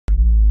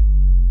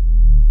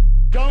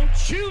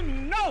Don't you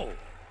know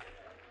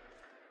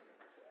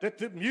that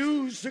the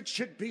music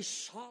should be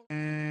soft?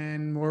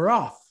 And we're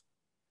off.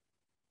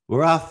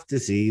 We're off to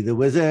see the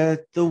wizard,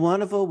 the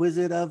wonderful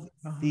Wizard of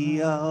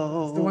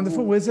Theo. The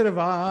Wonderful Wizard of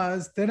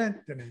Oz.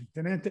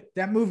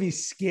 That movie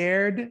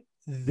scared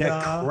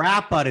the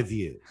crap out of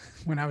you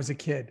when I was a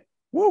kid.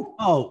 Woo!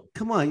 Oh,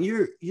 come on.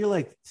 You're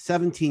like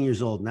 17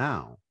 years old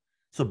now.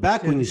 So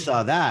back when you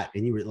saw that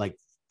and you were like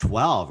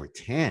 12 or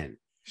 10.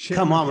 Shit,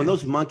 come on, when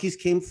those monkeys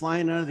came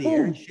flying out of the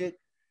air and shit.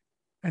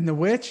 And the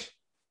witch.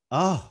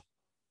 Oh,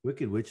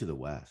 Wicked Witch of the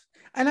West.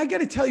 And I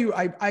got to tell you,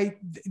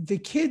 the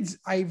kids,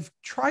 I've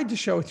tried to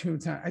show it to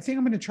them. I think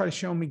I'm going to try to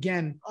show them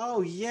again.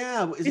 Oh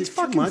yeah, it's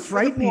fucking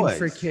frightening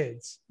for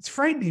kids. It's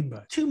frightening,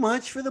 but too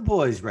much for the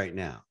boys right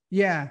now.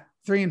 Yeah,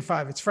 3 and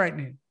 5. It's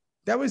frightening.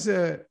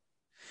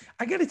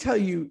 I got to tell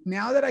you,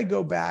 now that I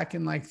go back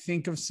and like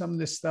think of some of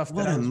the stuff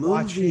that I was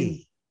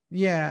watching.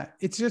 Yeah,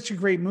 it's such a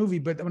great movie.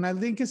 But when I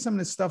think of some of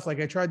the stuff,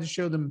 like I tried to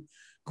show them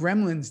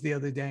Gremlins the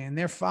other day, and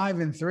they're 5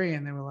 and 3,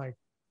 and they were like,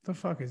 "The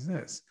fuck is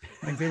this?"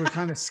 Like they were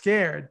kind of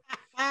scared.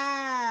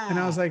 And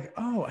I was like,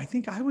 "Oh, I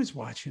think I was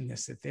watching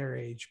this at their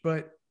age."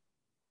 But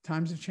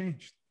times have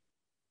changed.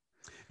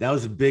 That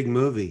was a big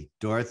movie,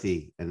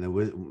 Dorothy and the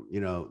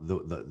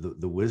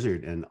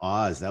Wizard and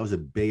Oz. That was a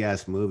big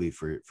ass movie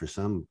for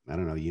some, I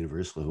don't know,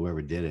 Universal,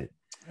 whoever did it.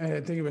 I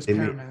think it was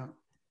Paramount.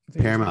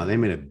 Paramount. They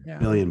made $1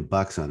 billion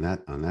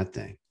on that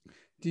thing.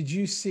 Did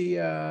you see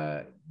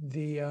the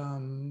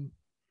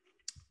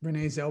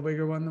Renee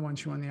Zellweger one, the one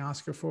she won the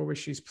Oscar for, where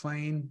she's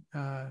playing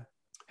Hepburn?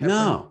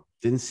 No,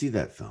 didn't see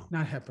that film.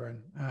 Not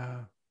Hepburn.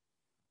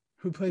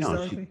 Who plays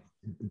Dorothy?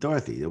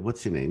 Dorothy.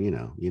 What's her name?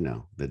 You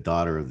know, the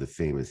daughter of the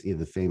famous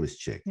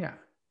chick. Yeah,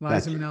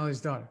 Liza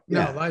Minnelli's daughter.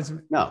 Yeah.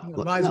 Liza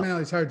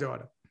Minnelli's her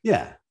daughter.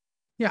 Yeah.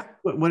 Yeah.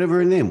 Whatever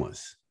her name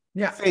was.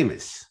 Yeah.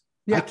 Famous.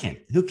 Yeah. I can't.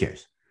 Who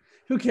cares?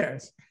 Who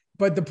cares?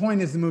 But the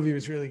point is, the movie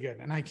was really good,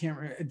 and I can't.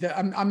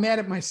 I'm mad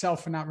at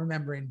myself for not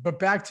remembering. But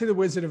back to the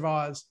Wizard of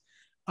Oz.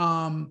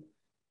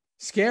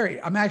 Scary.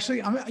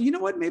 You know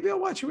what? Maybe I'll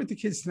watch it with the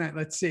kids tonight.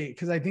 Let's see,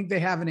 because I think they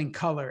have it in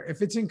color.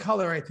 If it's in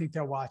color, I think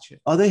they'll watch it.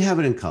 Oh, they have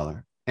it in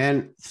color.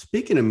 And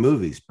speaking of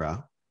movies,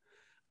 bro,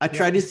 I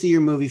tried to see your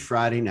movie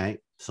Friday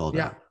night, sold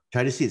out.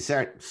 Tried to see it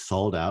Saturday,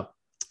 sold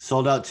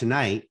out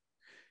tonight.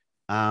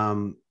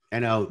 I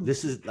know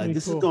this is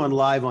going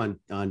live on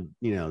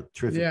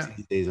Terrific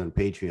Tuesdays on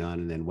Patreon,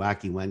 and then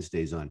Wacky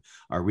Wednesdays on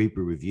our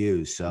Reaper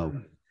reviews. So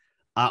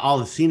I'll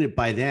have seen it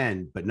by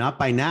then, but not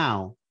by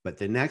now. But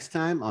the next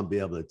time I'll be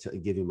able to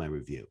give you my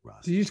review,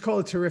 Ross. Do you just call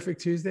it Terrific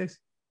Tuesdays?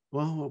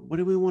 Well, what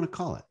do we want to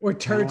call it? Or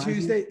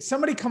Tuesday?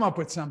 Somebody come up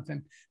with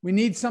something. We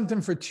need something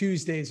for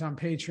Tuesdays on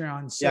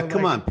Patreon. So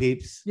come on,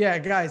 peeps. Yeah,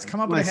 guys, come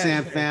up with a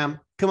Sam fam.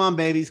 Come on,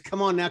 babies.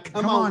 Come on now.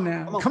 Come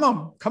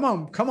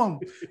on.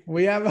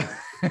 We have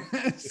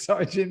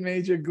Sergeant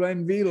Major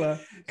Glenn Vila.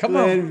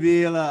 Glenn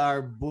Vila,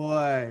 our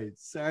boy.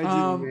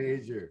 Sergeant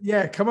Major.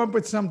 Yeah, come up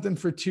with something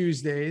for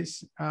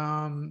Tuesdays.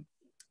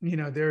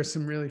 There are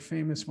some really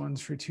famous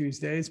ones for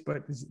Tuesdays,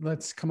 but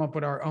let's come up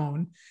with our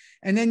own.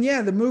 And then,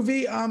 the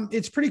movie,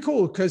 it's pretty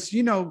cool because,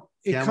 it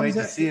can't wait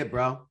to see it,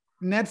 bro.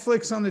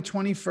 Netflix on the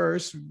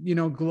 21st,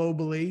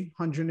 globally,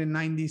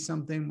 190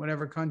 something,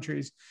 whatever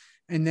countries.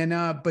 And then,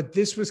 but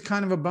this was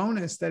kind of a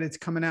bonus that it's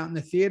coming out in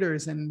the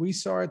theaters. And we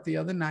saw it the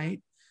other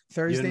night,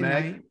 Thursday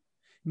night,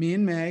 me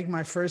and Meg,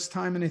 my first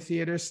time in a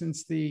theater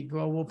since the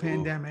global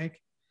pandemic.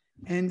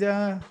 And,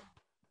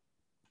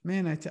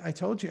 man, I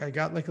told you, I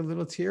got like a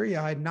little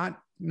teary-eyed, not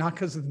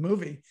because of the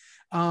movie,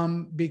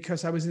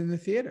 because I was in the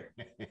theater.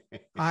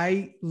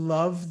 I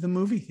love the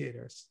movie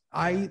theaters.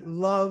 I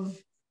love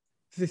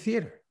the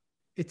theater.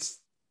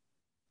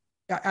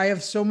 I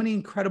have so many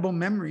incredible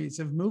memories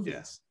of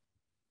movies.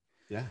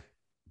 Yeah.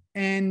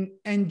 And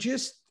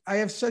just, I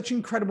have such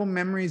incredible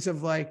memories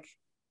of like,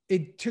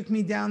 it took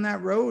me down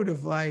that road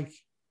of like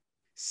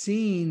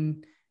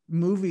seeing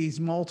movies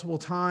multiple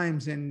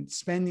times and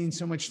spending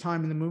so much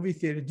time in the movie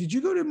theater. Did you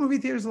go to movie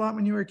theaters a lot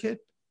when you were a kid?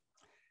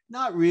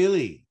 Not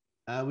really.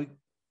 I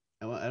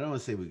don't want to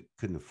say we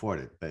couldn't afford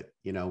it, but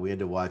we had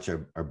to watch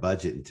our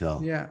budget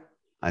until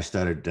I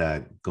started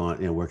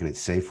working at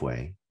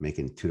Safeway,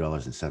 making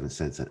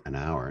 $2.07 an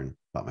hour, and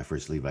bought my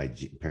first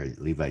pair of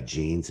Levi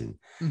jeans, and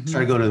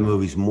started going to the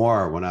movies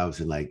more when I was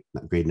in like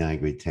grade 9,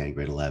 grade 10,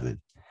 grade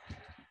 11.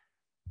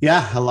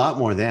 Yeah, a lot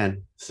more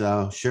then.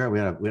 So sure, we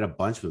had a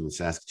bunch of them in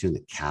Saskatoon,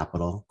 the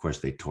Capitol. Of course,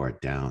 they tore it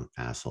down,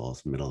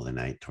 assholes. Middle of the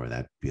night, tore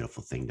that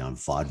beautiful thing down.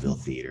 Vaudeville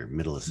Theater,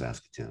 middle of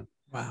Saskatoon.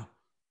 Wow.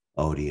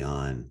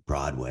 Odeon,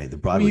 Broadway. The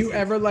Broadway. Were you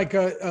ever like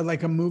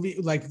a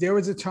movie? Like there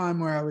was a time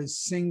where I was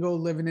single,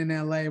 living in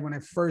LA when I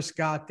first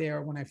got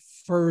there. When I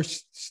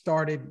first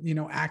started,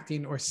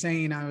 acting or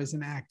saying I was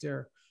an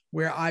actor,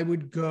 where I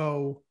would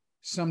go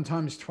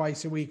sometimes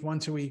twice a week,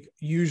 once a week,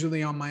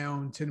 usually on my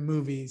own to the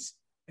movies.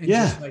 And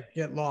just like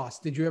get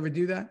lost. Did you ever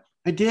do that?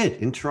 I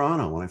did in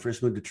Toronto when I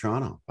first moved to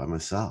Toronto by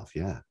myself.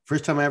 Yeah.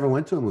 First time I ever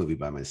went to a movie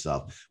by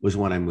myself was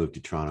when I moved to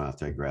Toronto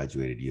after I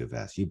graduated U of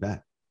S. You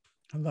bet.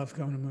 I love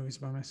going to movies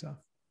by myself.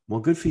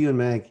 Well, good for you and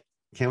Meg.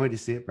 Can't wait to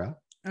see it, bro.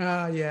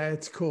 Yeah,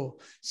 it's cool.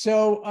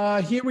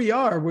 So here we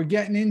are. We're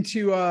getting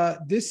into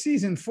this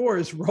season 4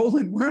 is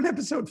rolling. We're on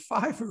episode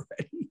 5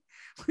 already,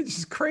 which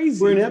is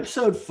crazy. We're in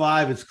episode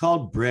 5. It's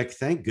called Brick.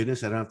 Thank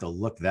goodness I don't have to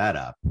look that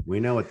up. We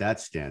know what that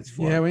stands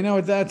for. Yeah, we know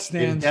what that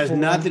stands for. It has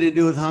nothing to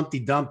do with Humpty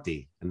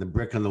Dumpty and the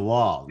brick on the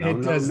wall.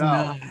 It does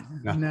not.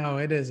 No,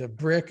 it is a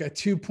brick, a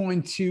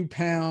 2.2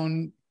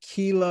 pound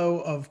kilo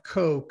of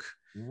Coke.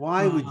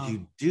 Why would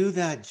you do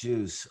that,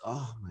 Juice?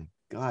 Oh my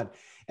God.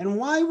 And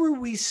why were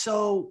we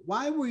so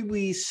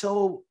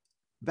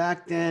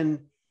back then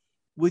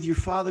with your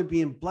father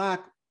being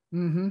black?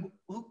 Mm-hmm.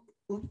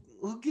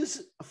 Who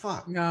gives a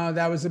fuck? No,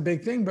 that was a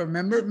big thing. But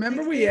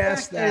remember we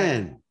asked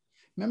that.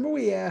 Remember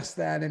we asked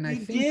that, and I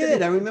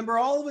think I remember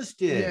all of us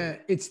did. Yeah,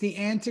 it's the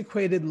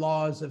antiquated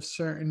laws of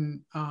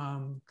certain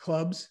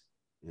clubs.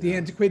 Yeah. The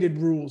antiquated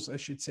rules, I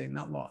should say,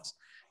 not laws.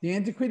 The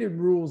antiquated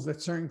rules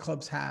that certain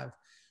clubs have,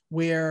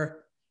 where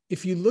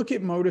if you look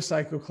at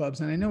motorcycle clubs,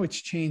 and I know it's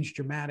changed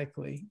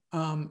dramatically,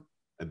 I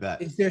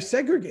bet they're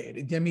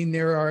segregated. I mean,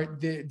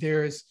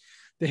 there's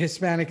the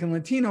Hispanic and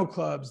Latino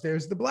clubs,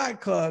 there's the black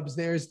clubs,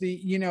 there's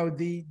the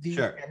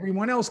sure.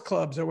 Everyone else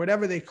clubs or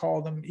whatever they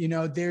call them.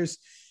 There's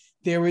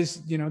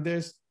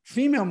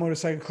female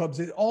motorcycle clubs,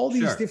 all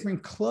these sure.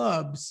 different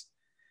clubs.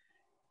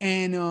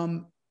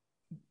 And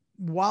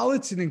while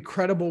it's an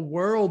incredible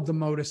world, the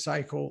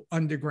motorcycle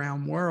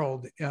underground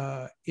world,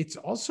 it's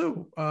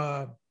also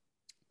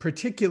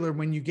particular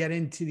when you get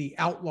into the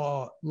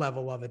outlaw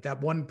level of it,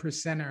 that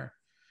 1%er,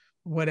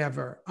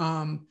 whatever.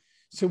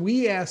 So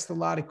we asked a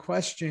lot of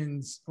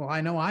questions. Well,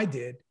 I know I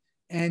did.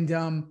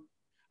 And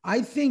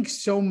I think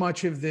so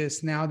much of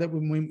this now that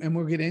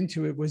we'll get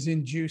into it, was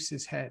in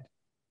Juice's head.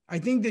 I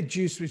think that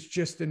Juice was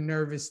just a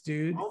nervous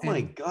dude. Oh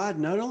my God.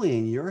 Not only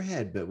in your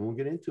head, but we'll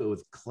get into it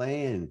with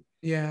Clay and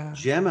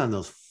Gemma on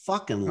those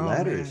fucking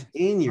letters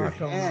in your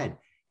head.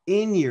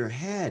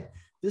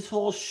 This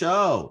whole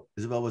show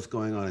is about what's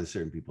going on in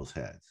certain people's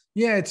heads.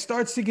 Yeah, it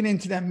starts to get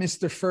into that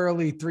Mr.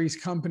 Furley, Three's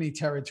Company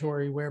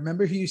territory where,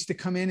 remember, he used to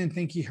come in and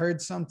think he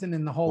heard something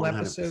in the whole 100%.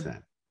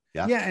 Episode.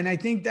 Yeah. Yeah, and I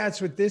think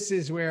that's what this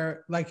is,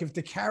 where, like, if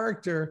the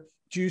character,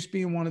 Juice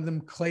being one of them,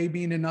 Clay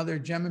being another,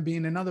 Gemma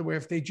being another, where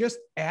if they just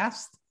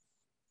asked,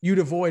 you'd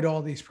avoid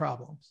all these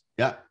problems.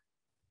 Yeah.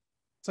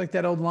 It's like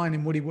that old line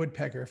in Woody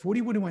Woodpecker. If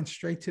Woody would have went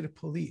straight to the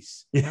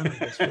police, none of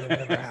this would have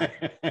ever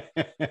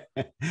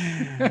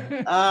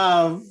happened.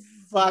 Oh,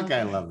 fuck,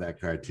 I love that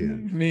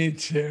cartoon. Me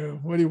too.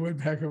 Woody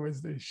Woodpecker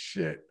was the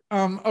shit.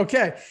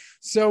 Okay,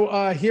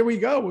 so here we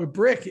go with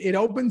Brick. It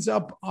opens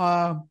up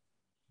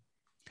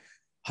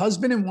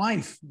husband and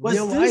wife,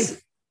 real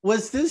life.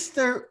 Was this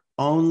their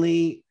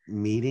only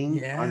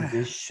meeting on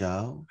this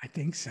show? I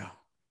think so.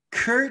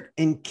 Kurt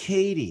and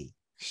Katie.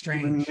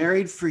 Strange. Been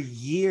married for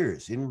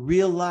years in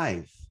real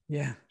life.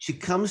 Yeah. She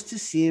comes to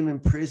see him in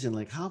prison.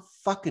 Like, how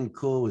fucking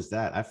cool was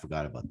that? I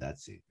forgot about that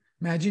scene.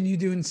 Imagine you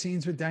doing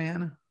scenes with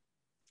Diana.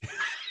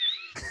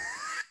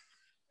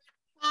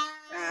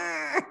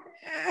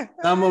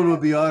 Someone will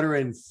be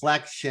ordering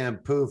Flex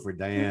shampoo for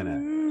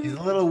Diana. She's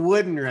a little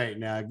wooden right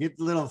now. Get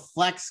the little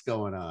Flex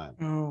going on.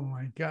 Oh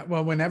my God.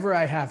 Well, whenever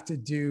I have to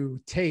do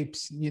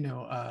tapes,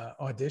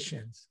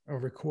 auditions or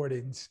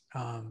recordings,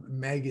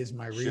 Meg is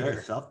my reader.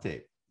 Sure,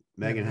 self-tape.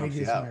 Megan helps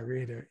you out. My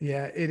reader.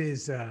 Yeah, it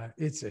is.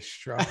 It's a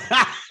struggle.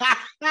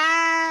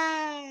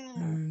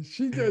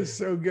 She does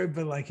so good,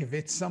 but like if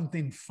it's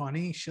something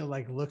funny, she'll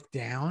like look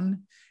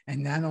down,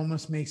 and that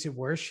almost makes it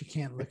worse. She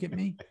can't look at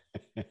me.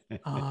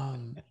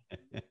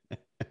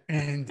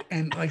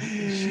 And like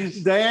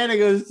Diana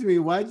goes to me,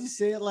 "Why'd you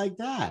say it like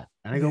that?"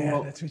 And I go,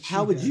 "Well,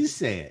 how would you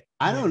say it?"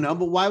 I don't know,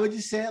 but why would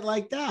you say it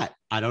like that?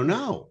 I don't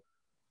know.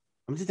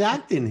 I'm just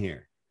acting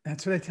here.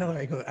 That's what I tell her.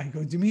 I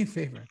go, do me a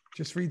favor.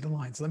 Just read the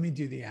lines. Let me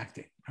do the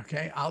acting.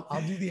 Okay. I'll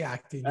do the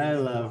acting. I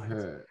love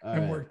her.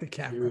 And work the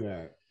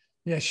camera.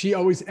 Yeah. She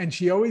always,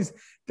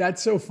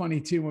 that's so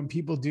funny too. When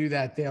people do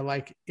that, they're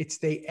like,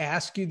 they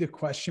ask you the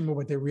question, but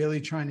what they're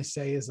really trying to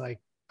say is like,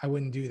 I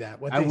wouldn't do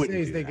that. What they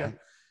say is they go,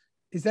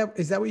 is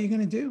that what you're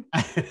going to do?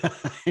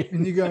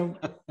 And you go,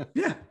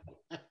 yeah,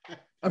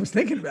 I was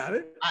thinking about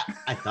it.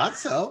 I thought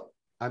so.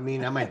 I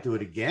mean, I might do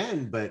it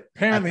again, but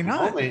apparently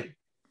not.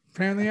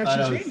 Apparently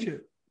I should change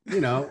it.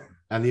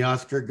 And the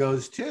Oscar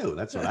goes too.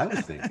 That's what I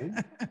was thinking.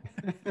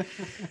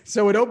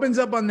 So it opens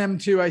up on them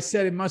too. I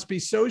said it must be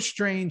so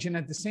strange, and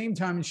at the same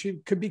time,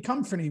 it could be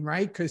comforting,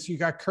 right? Because you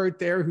got Kurt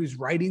there, who's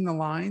writing the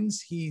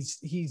lines.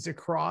 He's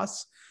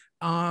across.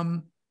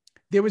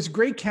 There was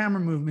great camera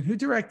movement. Who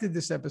directed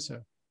this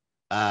episode?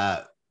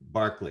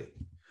 Barkley.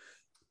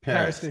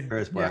 Paris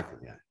Barkley.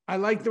 Yeah. I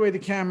like the way the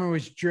camera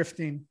was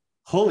drifting.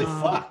 Holy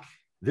fuck!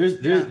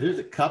 There's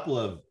a couple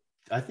of.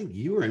 I think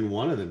you were in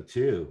one of them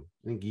too.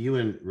 I think you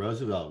and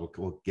Roosevelt,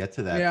 we'll get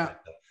to that. Yeah.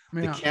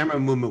 The camera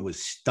movement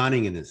was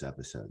stunning in this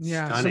episode.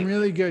 Yeah, stunning. Some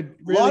really good.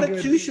 A lot of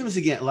twosomes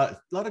again. A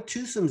lot of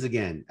twosomes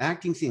again.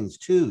 Acting scenes,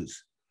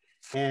 twos.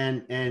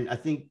 And I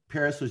think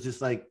Paris was just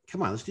like,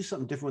 come on, let's do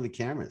something different with the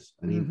cameras.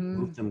 And he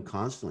moved them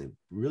constantly.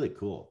 Really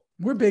cool.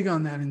 We're big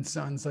on that in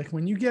Sons. Like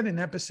when you get an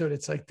episode,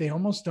 it's like they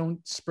almost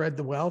don't spread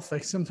the wealth.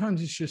 Like sometimes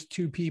it's just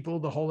two people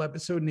the whole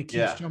episode, and it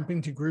keeps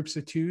jumping to groups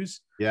of twos.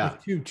 Yeah,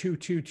 like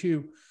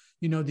two.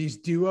 You know, these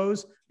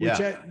duos,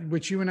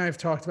 which you and I have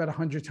talked about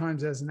 100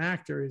 times as an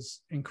actor, is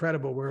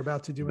incredible. We're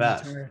about to do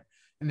an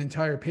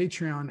entire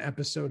Patreon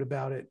episode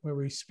about it, where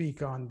we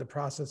speak on the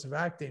process of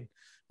acting.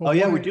 But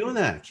we're doing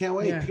that. Can't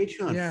wait.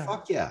 Patreon. Yeah.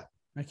 Fuck yeah.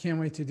 I can't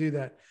wait to do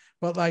that.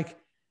 But like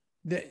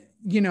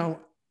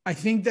I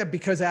think that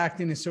because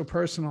acting is so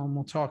personal, and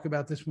we'll talk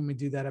about this when we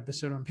do that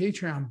episode on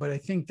Patreon, but I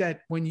think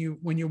that when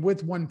you're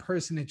with one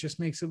person, it just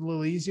makes it a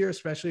little easier,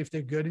 especially if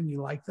they're good and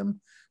you like them,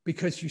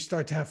 because you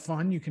start to have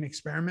fun. You can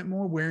experiment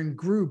more. Where in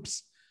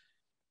groups,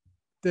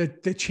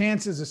 the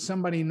chances of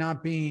somebody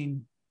not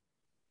being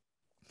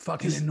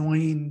fucking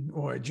annoying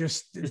or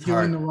just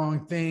doing the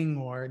wrong thing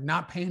or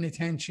not paying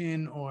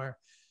attention or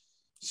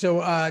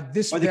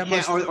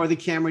the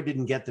camera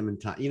didn't get them in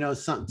time. You know,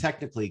 something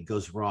technically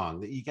goes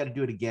wrong. You got to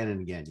do it again and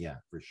again. Yeah,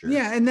 for sure.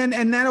 Yeah,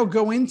 and that'll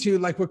go into,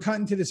 like, we're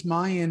cutting to this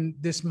Mayan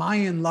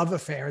love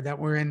affair that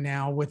we're in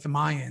now with the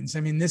Mayans. I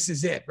mean, this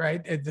is it,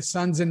 right? The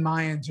Sons and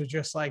Mayans are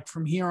just like,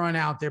 from here on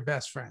out, they're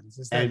best friends.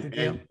 Is that the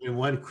deal? And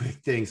one quick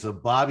thing. So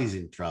Bobby's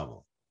in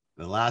trouble.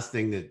 The last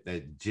thing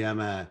that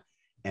Gemma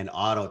and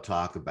Otto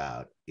talk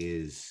about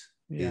is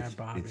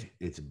Bobby.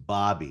 It's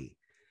Bobby.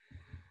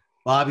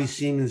 Bobby's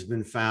semen's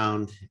been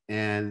found,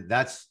 and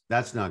that's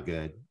not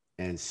good.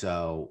 And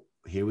so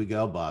here we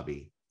go,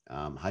 Bobby.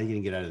 How are you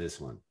gonna get out of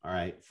this one? All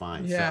right,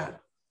 fine. Yeah.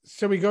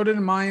 So we go to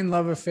the Mayan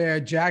love affair.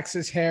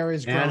 Jax's hair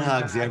is man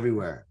hugs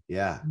everywhere.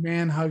 Yeah.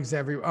 Man hugs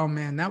everywhere. Oh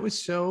man, that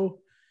was so.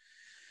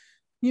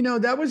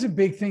 That was a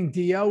big thing.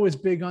 DL was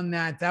big on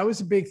that. That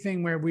was a big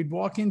thing where we'd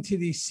walk into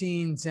these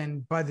scenes,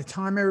 and by the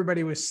time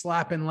everybody was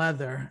slapping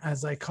leather,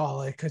 as I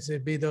call it, because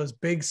it'd be those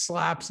big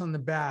slaps on the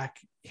back,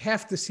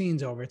 half the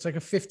scene's over. It's like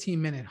a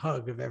 15-minute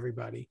hug of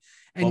everybody.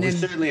 And we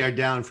certainly are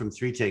down from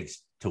 3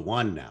 takes to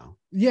 1 now.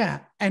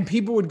 Yeah. And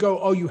people would go,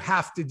 oh, you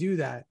have to do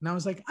that. And I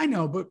was like, I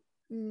know, but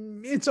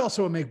it's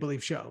also a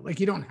make-believe show. Like,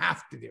 you don't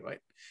have to do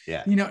it.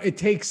 Yeah. It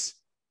takes,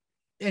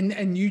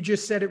 and you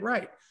just said it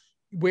right.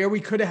 Where we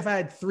could have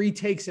had 3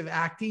 takes of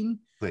acting,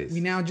 please, we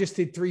now just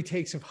did 3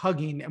 takes of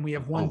hugging, and we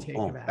have 1 take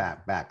of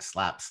acting. Back,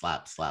 slap.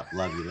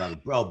 Love you.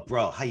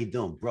 Bro. How you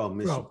doing, bro?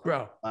 Miss you.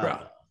 Bro.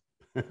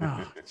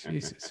 Oh,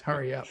 Jesus,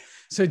 hurry up.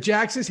 So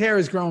Jax's hair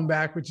is growing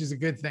back, which is a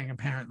good thing,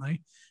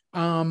 apparently.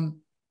 The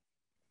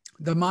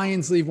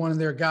Mayans leave one of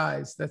their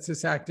guys. That's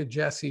this actor,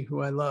 Jesse,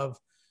 who I love.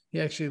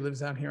 He actually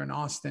lives out here in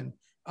Austin.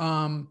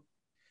 And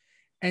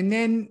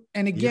again,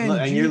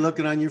 you're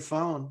looking on your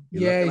phone.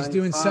 He's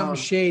doing something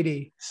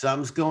shady.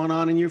 Something's going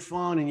on in your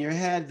phone, in your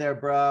head there,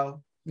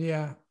 bro.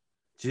 Yeah.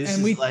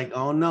 Like,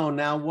 oh no,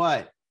 now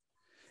what?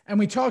 And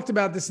we talked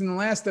about this in the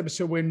last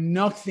episode, where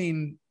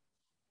nothing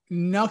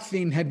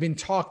had been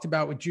talked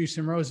about with Juice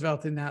and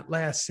Roosevelt in that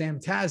last Sam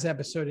Taz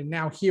episode. And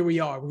now here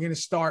we are. We're going to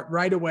start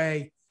right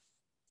away,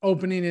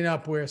 opening it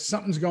up where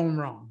something's going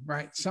wrong,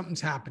 right?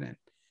 Something's happening.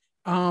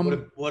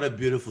 What a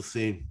beautiful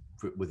scene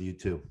with you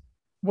two.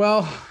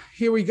 Well,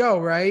 here we go,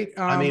 right?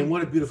 I mean,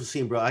 what a beautiful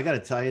scene, bro. I got to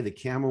tell you, the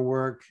camera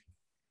work,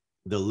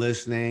 the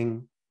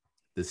listening,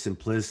 the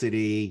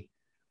simplicity.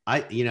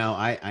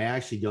 I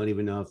actually don't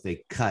even know if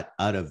they cut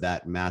out of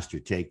that master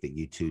take that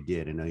you two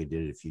did. I know you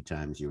did it a few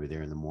times. You were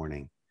there in the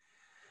morning.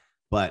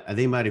 But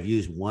they might have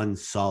used one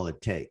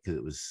solid take,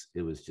 because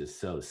it was just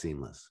so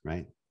seamless,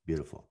 right?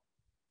 Beautiful.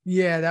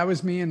 Yeah, that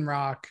was me and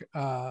Rock.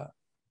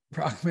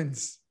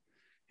 Rockman's,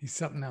 he's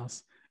something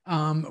else.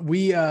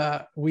 We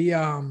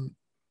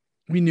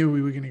knew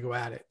we were going to go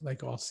at it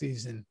like all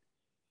season,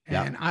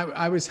 and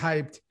I was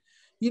hyped.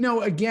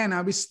 Again,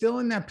 I was still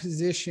in that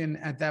position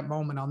at that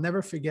moment. I'll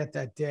never forget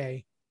that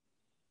day.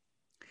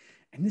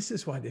 And this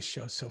is why this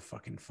show's so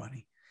fucking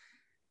funny.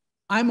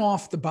 I'm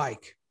off the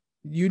bike.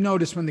 You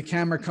notice when the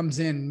camera comes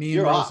in, me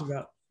and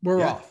Roosevelt,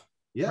 we're off.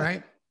 Yeah.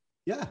 Right?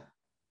 Yeah.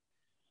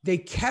 They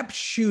kept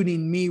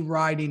shooting me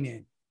riding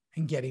in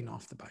and getting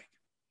off the bike.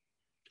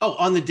 Oh,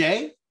 on the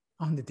day?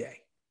 On the day.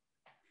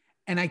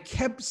 And I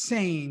kept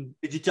saying...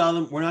 Did you tell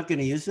them we're not going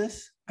to use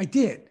this? I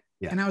did.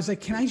 Yeah. And I was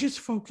like, can I just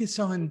focus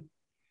on...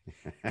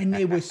 And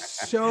they were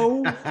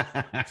so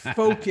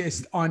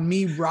focused on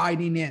me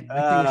riding in. Like,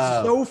 they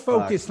were so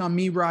focused on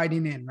me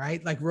riding in,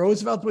 right? Like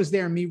Roosevelt was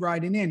there and me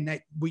riding in.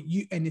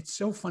 And it's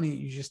so funny that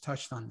you just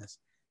touched on this.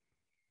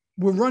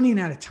 We're running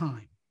out of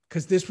time,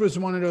 because this was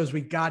one of those,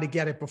 we got to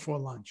get it before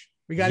lunch.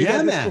 We got to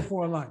get this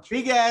before lunch.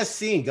 Big ass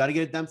scene. Got to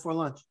get it done before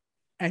lunch.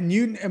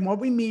 And what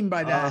we mean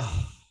by that,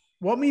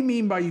 what we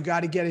mean by you got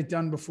to get it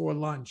done before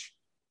lunch,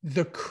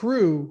 the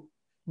crew,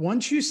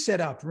 once you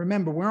set up,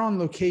 remember, we're on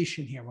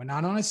location here. We're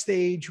not on a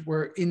stage.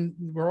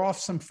 We're off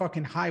some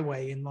fucking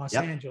highway in Los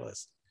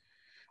Angeles.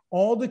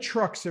 All the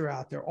trucks are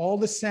out there, all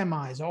the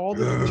semis, all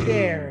the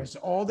chairs,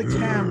 all the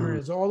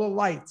cameras, all the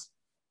lights.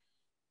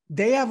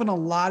 They have an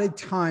allotted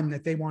time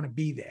that they want to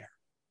be there.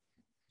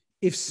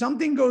 If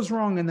something goes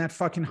wrong on that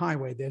fucking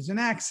highway, there's an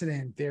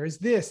accident, there's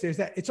this, there's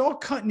that. It's all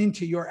cutting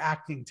into your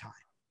acting time,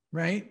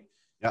 right?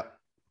 Yep.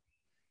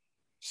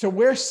 So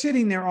we're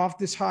sitting there off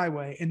this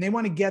highway and they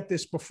want to get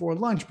this before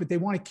lunch, but they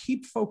want to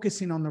keep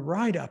focusing on the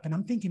ride up. And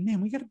I'm thinking,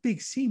 man, we got a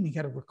big scene. We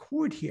got to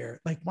record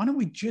here. Like, why don't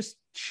we just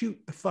shoot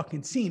the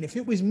fucking scene? If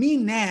it was me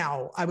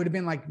now, I would have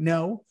been like,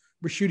 no,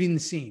 we're shooting the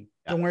scene.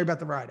 Don't worry about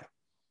the ride up.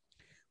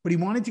 But he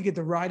wanted to get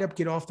the ride up,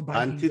 get off the bike.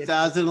 On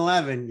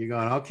 2011, you're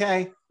going,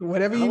 okay.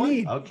 Whatever you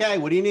need. Okay.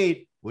 What do you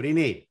need? What do you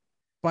need?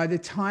 By the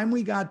time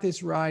we got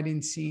this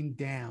ride-in scene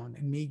down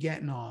and me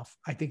getting off,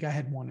 I think I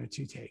had 1 or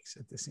 2 takes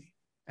at the scene.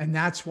 And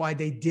that's why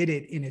they did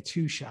it in a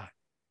 2-shot.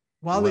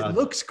 While it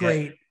looks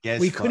great,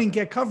 we couldn't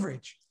get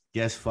coverage.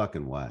 Guess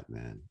fucking what,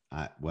 man?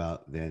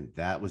 Then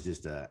that was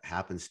just a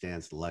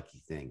happenstance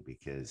lucky thing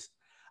because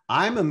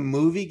I'm a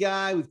movie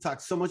guy. We've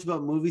talked so much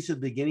about movies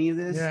at the beginning of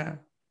this. Yeah.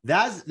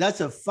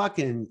 That's a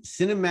fucking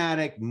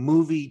cinematic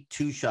movie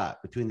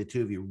 2-shot between the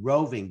two of you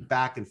roving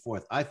back and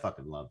forth. I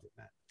fucking loved it,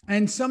 man.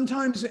 And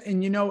sometimes,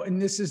 and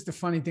and this is the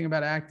funny thing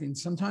about acting,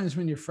 sometimes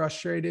when you're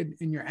frustrated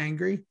and you're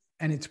angry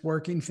and it's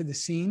working for the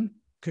scene,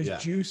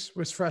 because Juice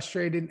was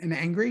frustrated and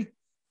angry,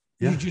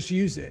 you just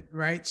use it,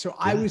 right? So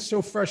I was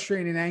so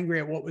frustrated and angry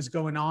at what was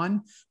going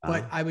on,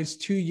 but I was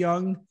too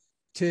young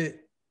to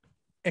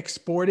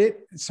export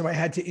it. So I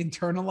had to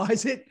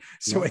internalize it.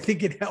 So I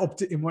think it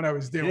helped in what I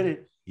was doing.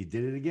 You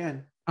did it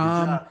again.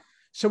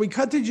 So we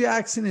cut to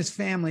Jackson, his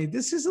family.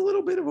 This is a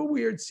little bit of a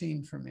weird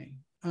scene for me.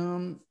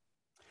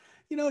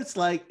 It's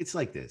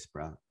like this,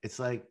 bro. It's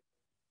like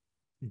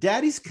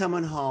Daddy's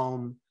coming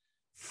home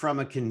from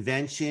a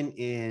convention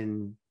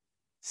in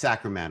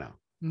Sacramento.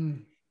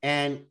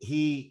 And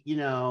he,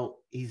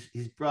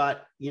 he's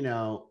brought,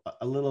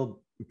 a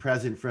little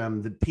present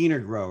from the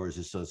Peanut Growers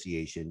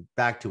Association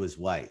back to his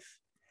wife.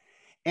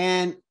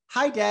 And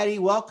hi, Daddy,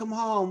 welcome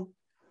home.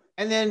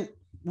 And then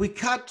we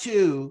cut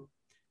to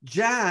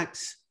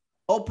Jax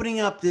opening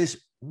up this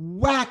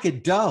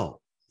whack-a-doe.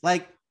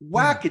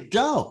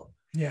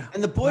 Yeah.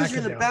 And the boys are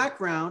in the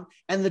background,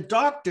 and the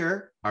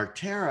doctor, our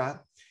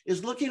Tara,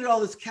 is looking at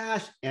all this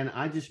cash. And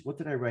what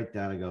did I write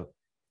down? I go,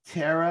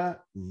 Tara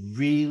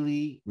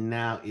really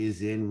now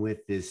is in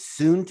with this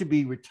soon to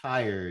be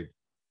retired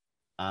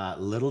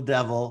little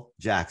devil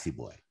Jaxie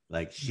boy.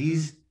 Like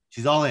she's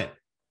all in.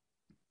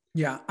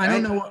 Yeah. I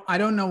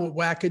don't know what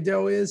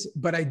whack-a-doe is,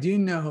 but I do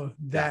know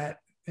that.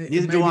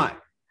 Neither do I.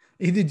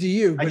 Either do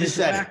you. I just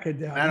said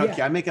whack-a-doe. I don't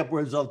care. I make up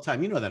words all the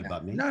time. You know that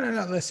about me.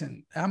 No.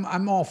 Listen,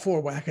 I'm all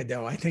for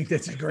whack-a-doe. I think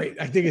it's a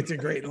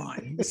great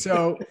line.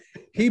 So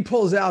he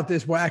pulls out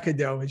this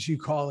whack-a-doe, as you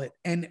call it.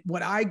 And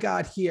what I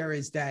got here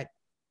is that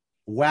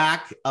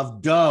whack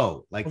of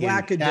dough, like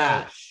whack-a-doe.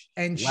 Cash.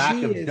 And whack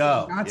she of is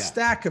dough. not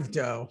stack of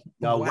dough.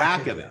 No,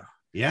 whack of it.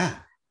 Yeah.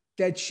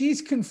 That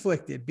she's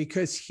conflicted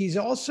because he's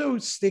also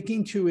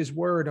sticking to his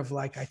word of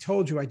like, I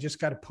told you, I just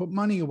got to put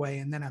money away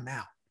and then I'm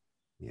out.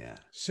 Yeah.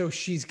 So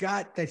she's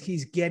got that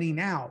he's getting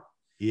out.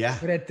 Yeah.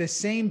 But at the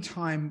same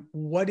time,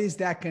 what is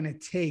that going to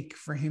take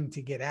for him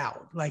to get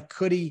out? Like,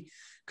 could he,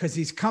 because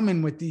he's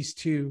coming with these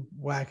 2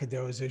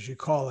 wackadoes, as you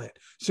call it.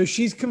 So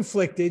she's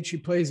conflicted. She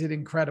plays it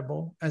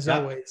incredible, as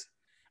always.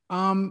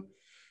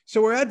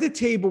 So we're at the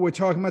table. We're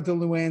talking about the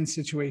Luann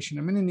situation.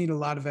 I'm going to need a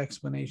lot of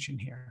explanation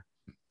here.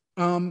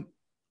 Can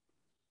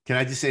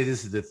I just say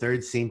this is the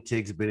 3rd scene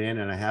Tig's been in,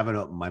 and I haven't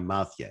opened my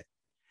mouth yet.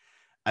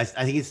 I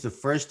think it's the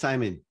first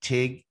time in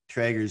Tig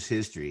Traeger's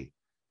history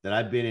that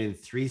I've been in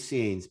 3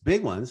 scenes,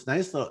 big ones,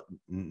 nice little,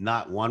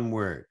 not one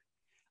word.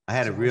 I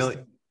had a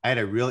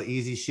real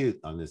easy shoot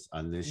on this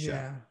show.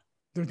 Yeah.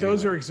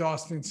 Those are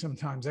exhausting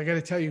sometimes. I got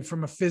to tell you,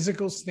 from a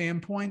physical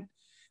standpoint,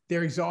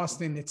 they're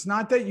exhausting. It's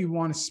not that you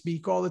want to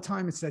speak all the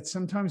time. It's that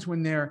sometimes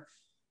when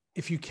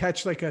if you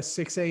catch like a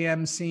 6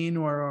 a.m. scene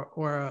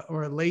or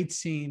a late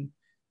scene,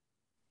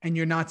 and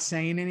you're not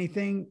saying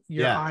anything,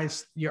 your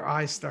eyes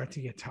start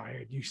to get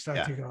tired. You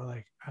start to go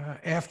like,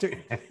 after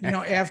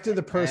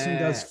the person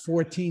does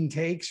 14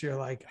 takes, you're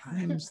like,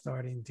 I'm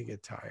starting to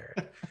get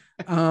tired.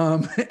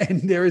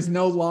 And there is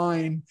no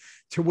line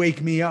to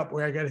wake me up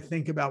where I got to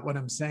think about what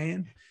I'm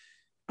saying.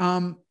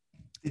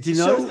 Did you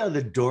notice how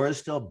the door is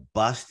still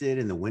busted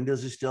and the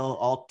windows are still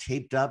all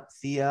taped up,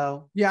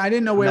 Theo? Yeah, I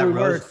didn't know where we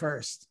were at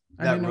first.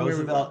 That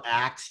Roosevelt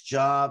axe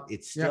job,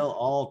 it's still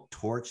all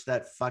torched,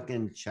 that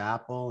fucking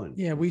chapel. And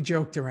yeah, we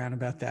joked around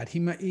about that. He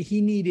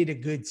needed a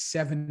good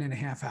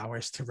 7.5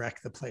 hours to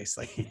wreck the place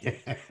like he did.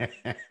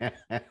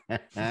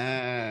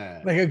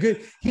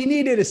 He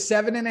needed a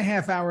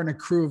 7.5 hour and a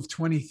crew of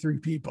 23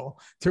 people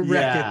to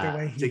wreck it the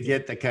way he did.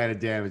 Get the kind of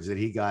damage that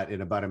he got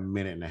in about 1.5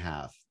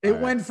 minutes. It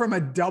went from a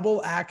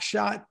double axe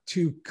shot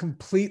to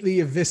completely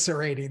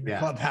eviscerating the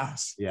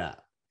clubhouse. Yeah.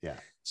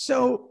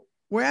 So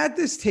we're at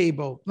this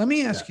table. Let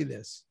me ask you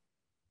this.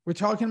 We're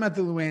talking about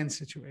the Luann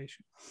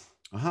situation.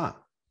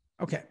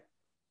 Okay.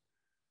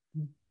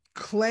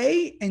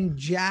 Clay and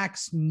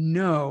Jax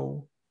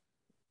know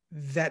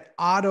that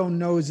Otto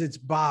knows it's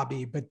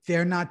Bobby, but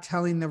they're not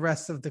telling the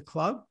rest of the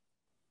club?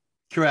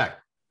 Correct.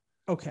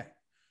 Okay.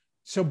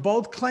 So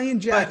both Clay and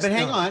Jax. But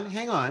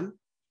hang on.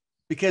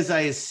 Because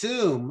I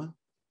assume,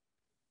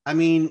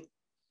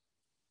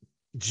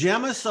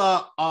 Gemma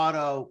saw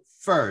Otto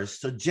first.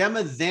 So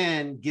Gemma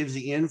then gives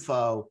the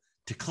info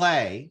to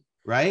Clay,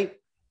 right?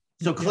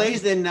 So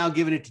Clay's then now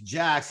giving it to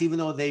Jax, even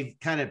though they've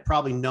kind of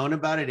probably known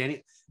about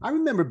it. I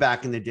remember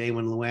back in the day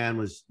when Luann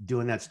was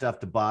doing that stuff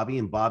to Bobby,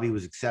 and Bobby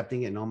was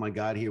accepting it, and oh my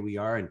God, here we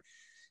are,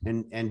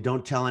 and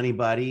don't tell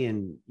anybody,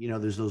 and you know,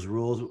 there's those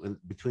rules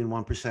between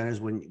 1%ers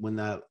when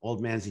the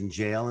old man's in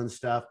jail and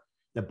stuff,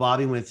 that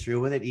Bobby went through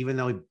with it, even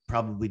though he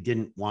probably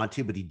didn't want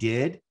to, but he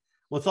did.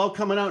 Well, it's all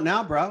coming out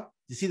now, bro.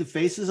 You see the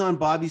faces on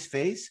Bobby's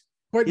face?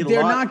 But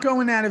they're not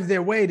going out of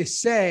their way to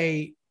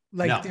say,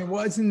 like, there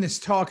wasn't this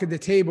talk at the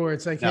table where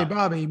it's like, hey,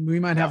 Bobby, we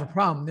might have a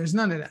problem. There's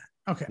none of that.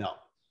 Okay. No.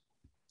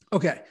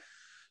 Okay.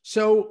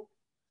 So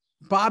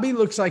Bobby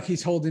looks like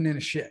he's holding in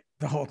a shit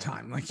the whole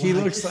time. Like he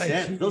looks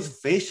like those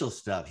facial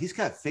stuff. He's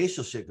got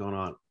facial shit going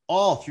on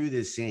all through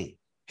this scene.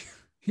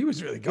 He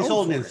was really going. He's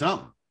holding in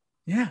something.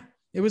 Yeah.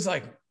 It was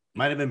like,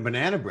 might have been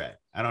banana bread.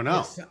 I don't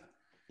know.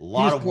 A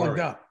lot of plugged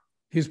up.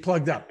 He's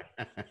plugged up.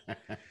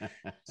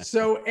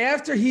 So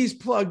after he's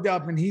plugged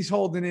up and he's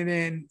holding it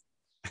in,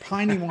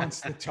 Piney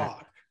wants to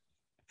talk.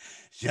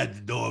 Shut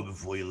the door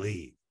before you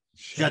leave.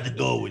 Shut the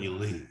door when you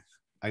leave.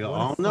 I go,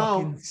 oh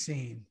no.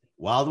 Scene.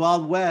 Wild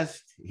Wild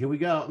West. Here we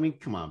go. I mean,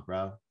 come on,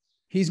 bro.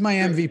 He's my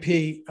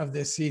MVP of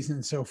this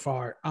season so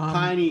far.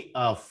 Piney,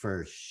 oh,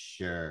 for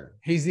sure.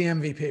 He's the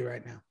MVP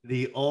right now.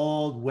 The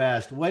Old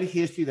West. What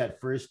history that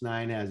first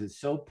 9 has. It's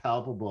so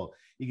palpable.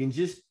 You can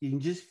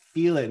just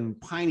feel it. And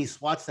Piney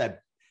swats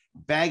that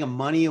bag of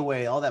money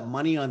away, all that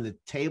money on the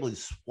table. He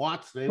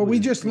swats it. But we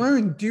just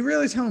learned, do you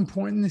realize how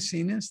important this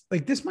scene is?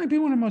 Like, this might be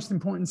one of the most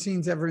important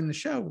scenes ever in the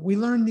show. We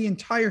learned the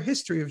entire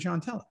history of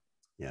John Teller.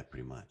 Yeah,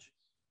 pretty much.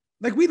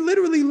 Like, we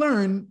literally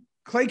learned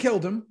Clay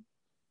killed him.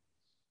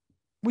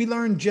 We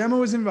learned Gemma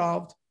was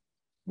involved.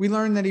 We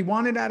learned that he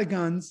wanted out of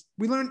guns.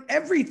 We learned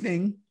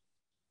everything.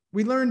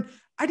 We learned,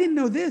 I didn't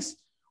know this.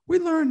 We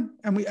learned,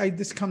 and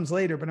this comes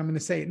later, but I'm going to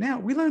say it now.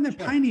 We learned that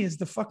Piney is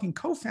the fucking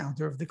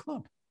co-founder of the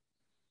club.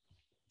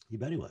 You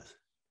bet he was.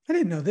 I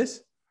didn't know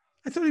this.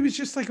 I thought he was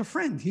just like a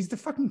friend. He's the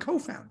fucking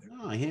co-founder.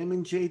 No, him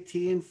and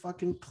JT and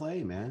fucking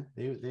Clay, man.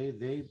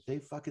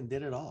 They fucking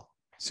did it all.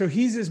 So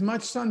he's as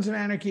much Sons of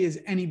Anarchy as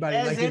anybody.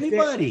 As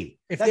anybody.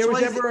 If there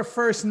was ever a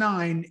first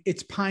 9,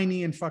 it's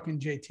Piney and fucking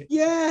JT.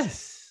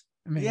 Yes.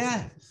 Amazing.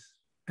 Yes.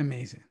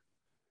 Amazing.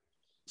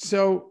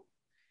 So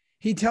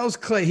he tells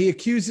Clay, he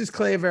accuses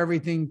Clay of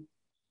everything.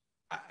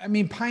 I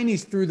mean,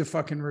 Piney's through the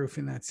fucking roof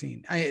in that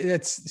scene.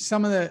 That's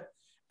some of the,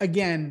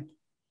 again.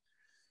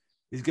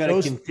 He's got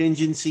a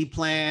contingency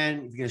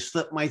plan. You're going to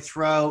slit my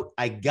throat.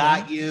 I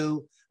got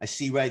you. I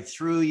see right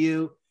through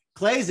you.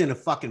 Clay's in a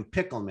fucking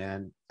pickle,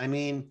 man. I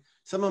mean,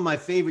 some of my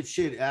favorite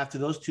shit after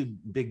those two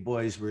big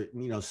boys were,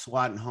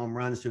 swatting home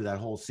runs through that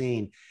whole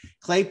scene.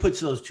 Clay puts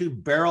those 2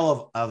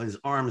 barrel of his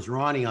arms,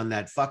 Ronnie, on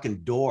that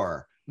fucking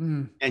door.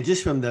 And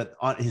just from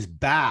on his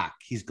back,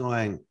 he's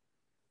going,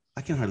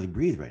 I can hardly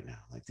breathe right now.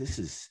 Like, this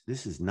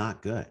is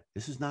not good.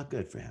 This is not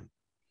good for him.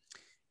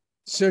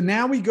 So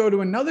now we go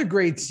to another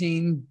great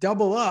scene,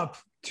 double up,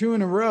 2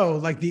 in a row,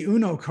 like the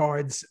Uno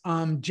cards.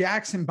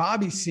 Jackson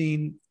Bobby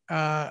scene.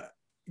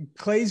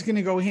 Clay's going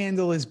to go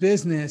handle his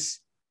business.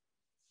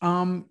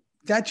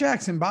 That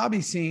Jackson Bobby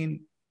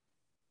scene,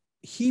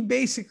 he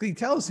basically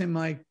tells him,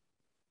 like,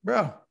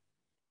 bro,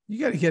 you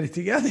got to get it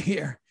together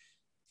here.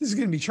 This is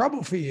going to be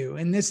trouble for you,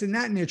 and this and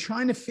that. And they're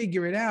trying to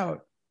figure it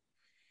out.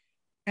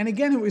 And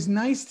again, it was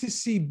nice to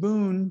see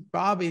Boone,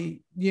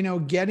 Bobby,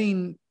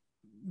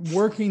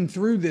 working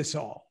through this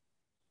all,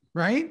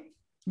 right?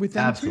 With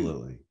them.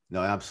 Absolutely. Too.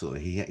 No,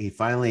 absolutely. He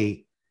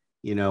finally,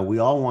 we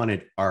all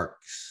wanted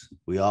arcs.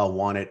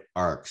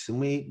 And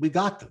we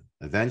got them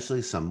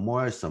eventually, some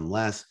more, some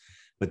less,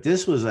 but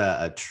this was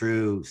a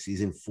true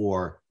season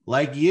 4,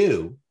 like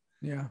you,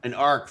 an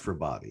arc for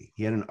Bobby.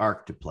 He had an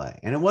arc to play,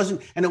 and it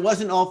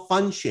wasn't all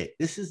fun shit.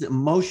 This is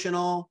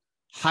emotional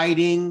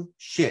hiding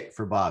shit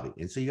for Bobby.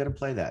 And so you got to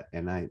play that.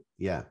 And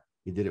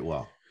you did it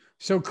well.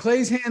 So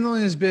Clay's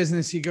handling his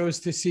business. He goes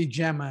to see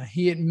Gemma.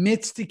 He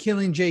admits to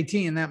killing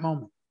JT in that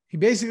moment. He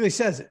basically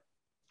says it.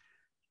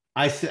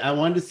 I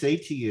wanted to say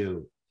to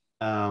you,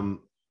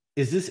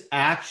 is this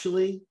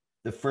actually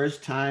the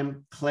first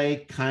time Clay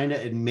kind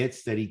of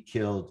admits that he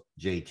killed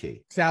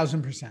JT?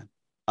 1000%.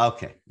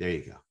 Okay, there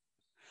you go.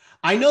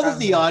 I know that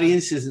the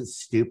audience isn't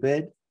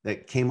stupid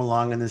that came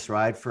along on this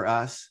ride for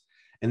us.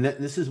 And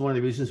this is one of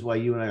the reasons why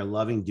you and I are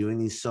loving doing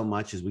these so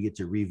much, is we get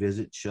to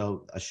revisit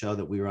a show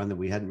that we were on that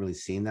we hadn't really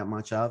seen that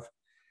much of.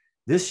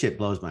 This shit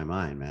blows my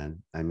mind,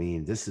 man. I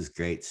mean, this is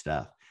great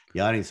stuff. The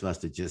audience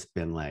must have just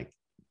been like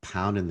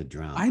pounding the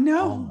drum. I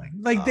know.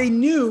 Like they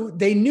knew,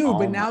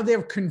 but now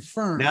they're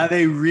confirmed. Now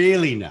they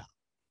really know.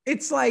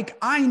 It's like,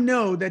 I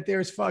know that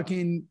there's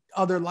fucking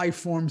other life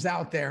forms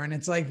out there. And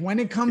it's like, when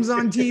it comes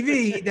on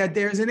TV that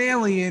there's an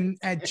alien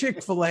at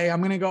Chick-fil-A, I'm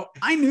going to go,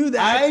 I knew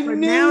that. You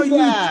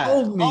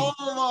told me all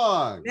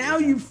along. Now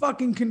you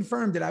fucking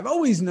confirmed it. I've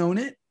always known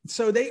it.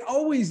 So they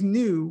always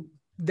knew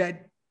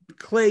that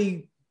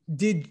Clay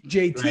did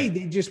JT. Right.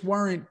 They just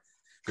weren't,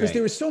 because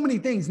there were so many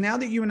things. Now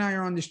that you and I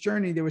are on this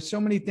journey, there were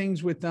so many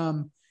things with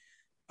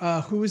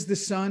who was the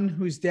son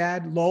whose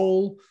dad,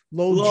 Lowell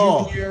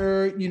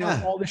Jr.,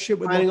 all the shit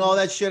with finding all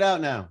that shit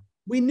out now.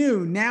 We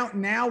knew.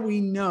 Now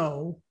we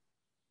know.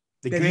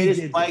 The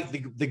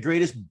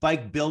greatest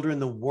bike builder in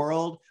the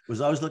world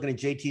was always looking at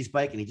JT's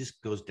bike, and he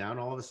just goes down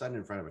all of a sudden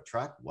in front of a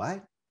truck.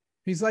 What?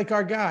 He's like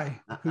our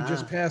guy who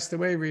just passed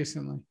away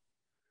recently.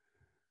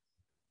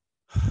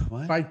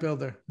 What? Bike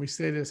builder. We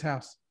stayed at his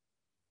house.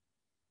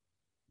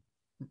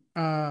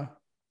 Come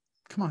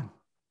on,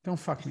 don't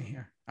fuck me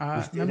here.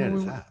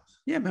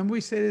 Remember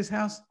we stayed at his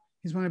house?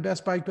 He's one of the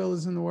best bike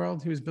builders in the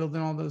world. He was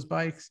building all those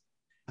bikes.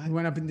 He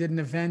went up and did an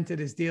event at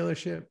his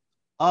dealership.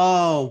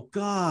 Oh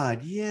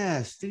God,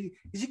 yes.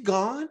 Is he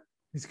gone?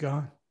 He's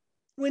gone.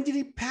 When did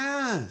he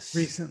pass?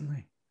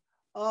 Recently.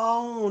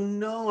 Oh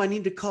no, I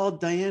need to call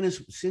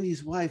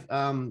Cindy's wife.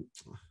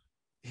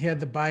 He had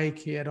the bike.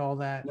 He had all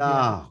that. No.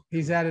 Yeah.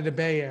 He's out of the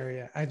Bay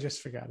Area. I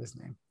just forgot his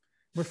name.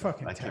 We're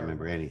fucking I can't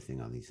remember anything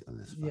on this.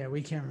 Yeah,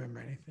 we can't remember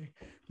anything.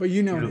 But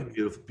you know him.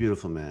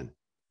 Beautiful man.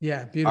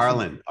 Yeah,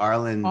 beautiful.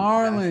 Arlen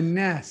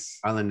Ness.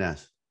 Arlen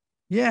Ness.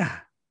 Yeah.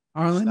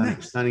 Arlen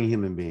Ness. Stunning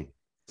human being.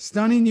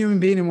 Stunning human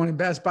being and one of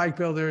the best bike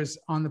builders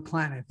on the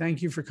planet.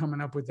 Thank you for coming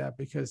up with that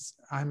because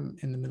I'm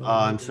in the middle of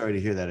I'm sorry to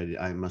hear that.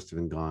 I must have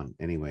been gone.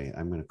 Anyway,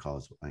 I'm going to call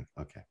his like,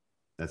 okay.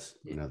 That's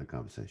another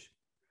conversation.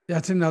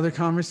 That's another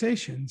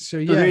conversation.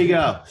 So there you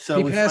go.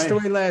 So he passed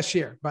away last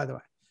year, by the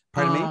way.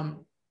 Pardon me?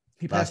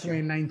 He passed away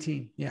in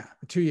 2019. Yeah.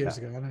 2 years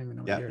ago. I don't even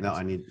know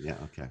what year.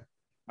 Okay.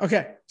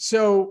 Okay.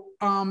 So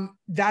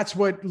that's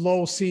what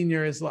Lowell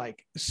Sr. is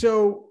like.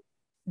 So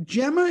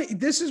Gemma,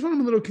 this is what I'm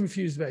a little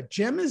confused about.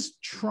 Gemma's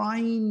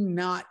trying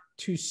not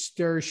to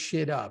stir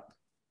shit up.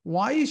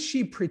 Why is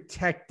she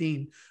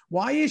protecting?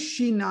 Why is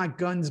she not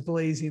guns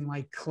blazing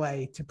like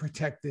Clay to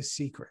protect this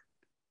secret?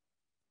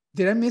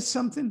 Did I miss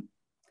something?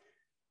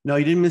 No,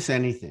 you didn't miss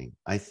anything.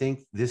 I think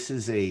this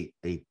is a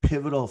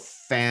pivotal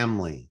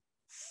family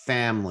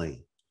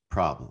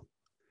problem.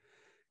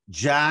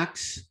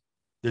 Jax,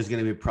 there's going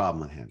to be a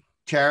problem with him.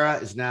 Tara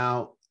is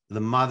now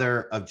the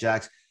mother of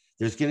Jax.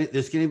 There's gonna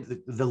be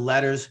the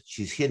letters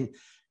she's hidden.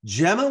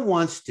 Gemma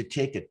wants to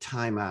take a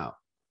timeout.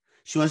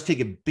 She wants to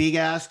take a big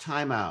ass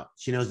timeout.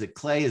 She knows that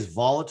Clay is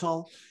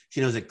volatile.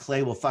 She knows that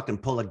Clay will fucking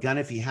pull a gun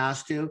if he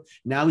has to.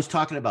 Now he's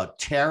talking about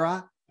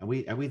Tara. Are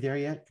we there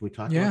yet? Can we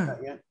talk about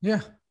that yet?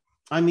 Yeah.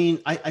 I mean,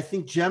 I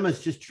think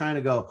Gemma's just trying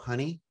to go,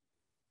 honey,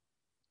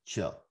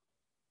 chill.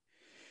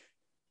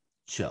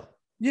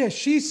 Yeah,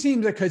 she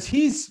seems like, because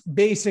he's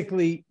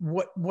basically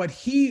what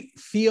he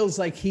feels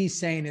like he's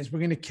saying is we're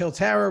going to kill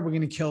Tara, we're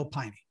going to kill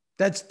Piney.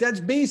 That's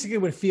basically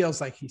what it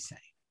feels like he's saying.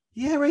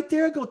 Yeah, right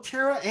there. Go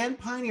Tara and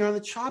Piney are on the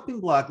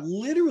chopping block,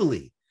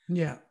 literally.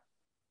 Yeah,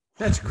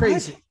 that's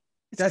crazy.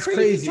 That's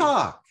crazy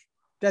talk.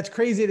 That's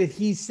crazy that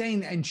he's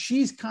saying, and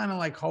she's kind of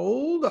like,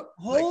 hold on,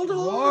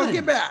 walk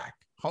it back,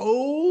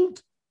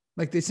 hold.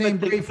 Like they say in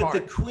Braveheart.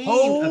 But the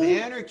queen of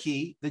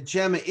anarchy, that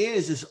Gemma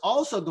is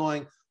also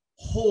going,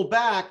 hold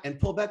back and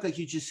pull back, like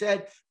you just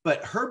said.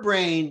 But her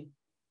brain,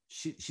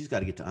 she's got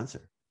to get to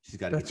Unser.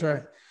 That's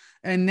right.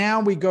 And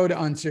now we go to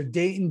Unser.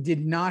 Dayton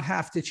did not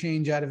have to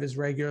change out of his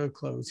regular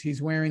clothes.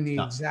 He's wearing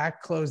the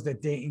exact clothes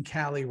that Dayton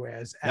Callie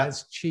wears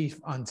as Chief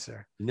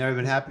Unser. Never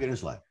been happier in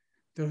his life.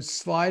 Those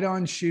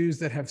slide-on shoes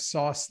that have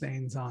sauce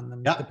stains on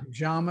them. The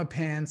pajama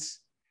pants.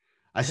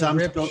 I saw him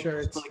spill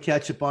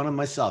ketchup on them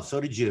myself.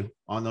 So did you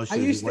on those shoes.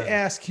 I used to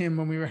ask him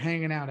when we were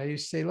hanging out. I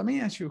used to say, let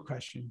me ask you a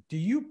question. Do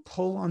you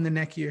pull on the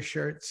neck of your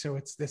shirt so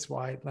it's this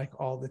wide, like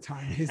all the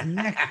time? His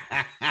neck.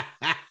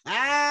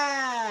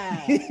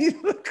 He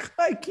looked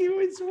like he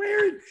was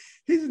wearing,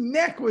 his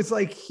neck was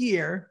like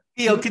here.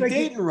 Could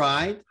Dayton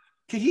ride?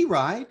 Could he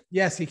ride?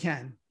 Yes, he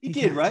can. He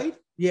did, right?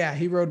 Yeah,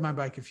 he rode my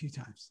bike a few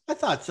times. I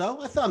thought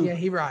so. I thought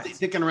he rides.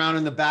 Sticking around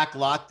in the back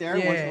lot there.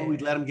 Once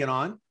we'd let him get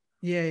on.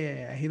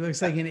 Yeah. He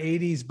looks like an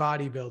 80s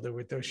bodybuilder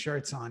with those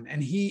shirts on.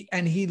 And he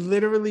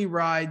literally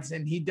rides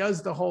and he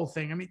does the whole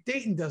thing. I mean,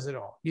 Dayton does it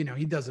all. You know,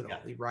 he does it all.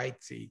 He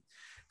writes, he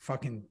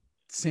fucking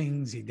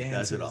sings, he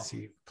dances,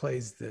 he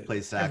plays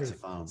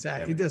saxophone.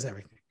 He does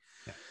everything.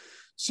 Yeah.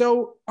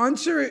 So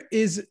Unser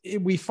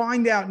we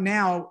find out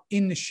now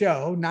in the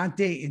show, not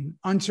Dayton,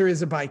 Unser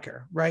is a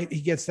biker, right?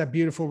 He gets that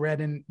beautiful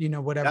red and,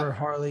 whatever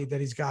Harley that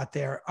he's got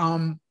there.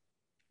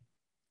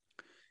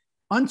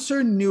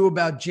 Unser knew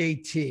about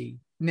JT.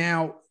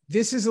 Now,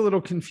 this is a little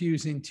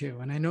confusing too,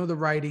 and I know the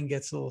writing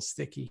gets a little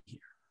sticky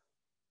here.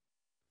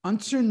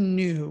 Unser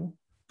knew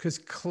because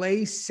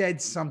Clay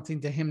said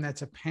something to him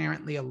that's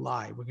apparently a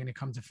lie. We're going to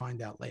come to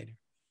find out later.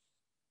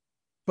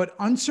 But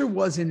Unser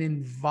wasn't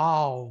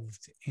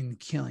involved in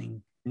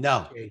killing.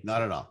 No, JT.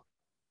 Not at all.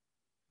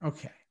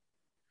 Okay.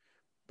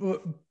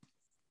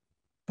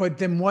 But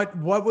then what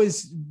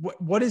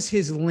is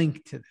his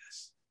link to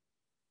this?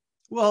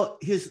 Well,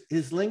 his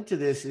link to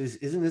this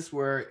isn't this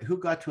who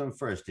got to him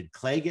first? Did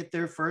Clay get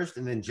there first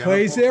and then Gemma?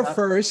 Clay's there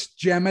first.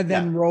 Gemma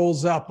then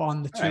rolls up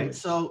on the two. Right.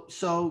 So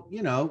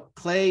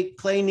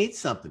Clay needs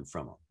something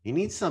from him. He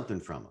needs something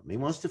from him. He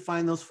wants to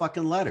find those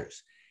fucking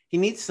letters. He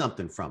needs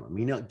something from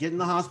him. Get in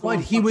the hospital.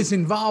 But he was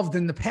involved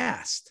in the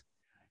past.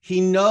 He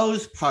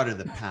knows part of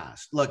the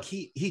past. Look,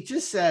 he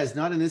just says,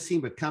 not in this scene,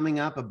 but coming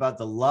up, about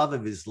the love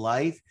of his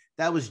life.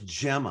 That was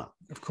Gemma.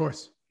 Of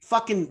course.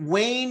 Fucking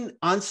Wayne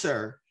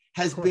Unser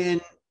has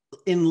been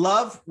in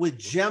love with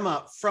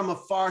Gemma from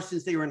afar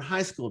since they were in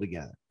high school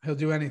together. He'll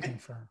do anything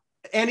for her.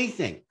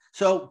 Anything.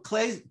 So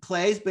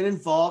Clay's been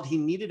involved. He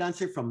needed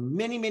Unser from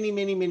many, many,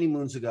 many, many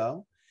moons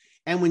ago.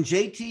 And when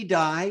JT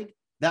died,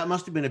 that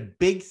must have been a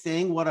big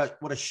thing. What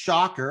a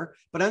shocker.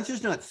 But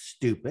Unser's not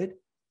stupid.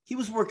 He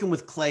was working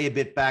with Clay a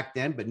bit back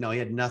then, but no, he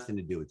had nothing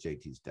to do with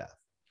JT's death.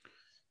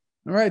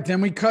 All right.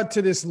 Then we cut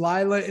to this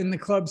Lila in the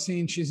club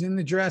scene. She's in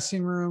the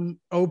dressing room.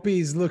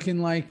 Opie's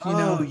looking like, you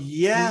know. Oh,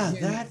 yeah.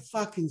 That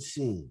fucking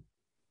scene.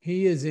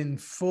 He is in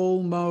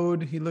full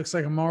mode. He looks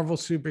like a Marvel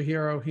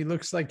superhero. He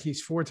looks like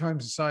he's 4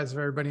 times the size of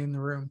everybody in the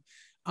room.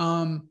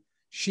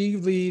 She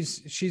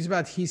leaves.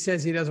 He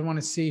says he doesn't want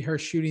to see her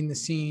shooting the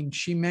scene.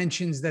 She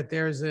mentions that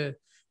there's a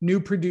new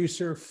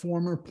producer,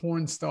 former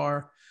porn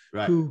star,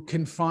 who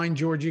can find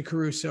Georgie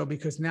Caruso,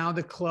 because now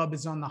the club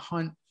is on the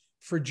hunt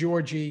for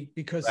Georgie,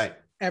 because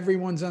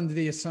everyone's under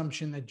the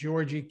assumption that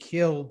Georgie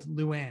killed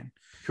Luann.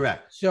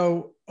 Correct.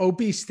 So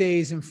Opie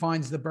stays and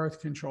finds the birth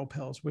control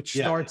pills, which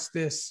starts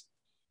this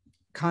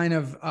kind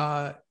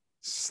of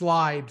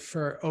slide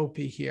for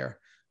Opie here.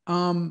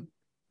 You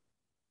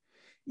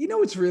know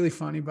what's really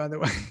funny, by the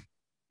way?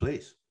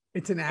 Please.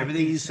 It's an acting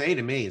Everything you say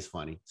to me is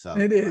funny. So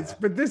it is,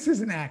 but this is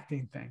an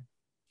acting thing.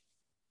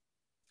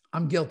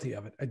 I'm guilty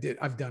of it.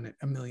 I've done it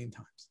a million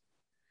times.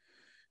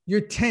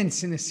 You're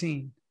tense in a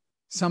scene.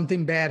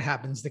 Something bad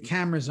happens. The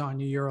camera's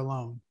on you. You're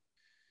alone.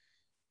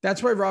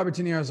 That's why Robert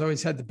De Niro's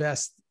always had the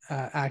best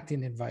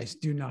acting advice.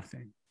 Do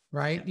nothing,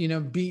 right? Yeah. You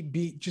know,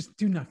 just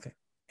do nothing,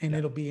 and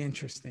it'll be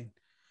interesting.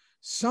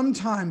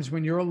 Sometimes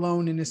when you're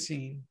alone in a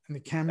scene and the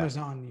camera's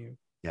on you,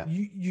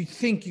 you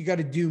think you got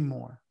to do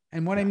more.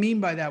 And what I mean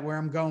by that, where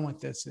I'm going with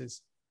this,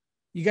 is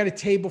you got a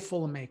table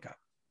full of makeup,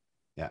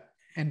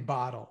 and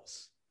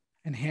bottles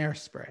and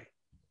hairspray,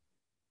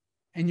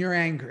 and you're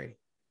angry,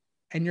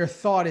 and your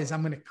thought is,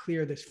 I'm going to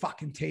clear this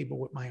fucking table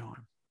with my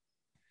arm.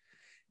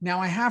 Now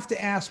I have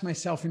to ask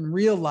myself, in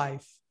real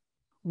life,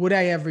 would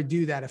I ever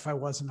do that if I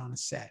wasn't on a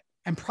set?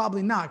 And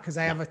probably not, because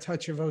I have a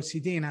touch of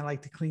OCD and I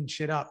like to clean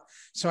shit up.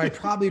 So I'd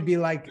probably be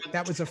like,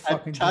 that was a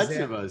fucking touch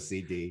disaster. of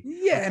OCD.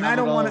 Yeah, and I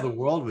don't want the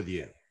world with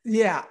you.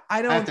 Yeah,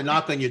 I don't have to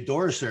knock on your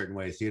door a certain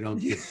way so you don't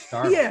get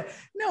startled. Yeah,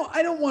 no,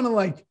 I don't want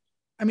to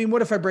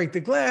what if I break the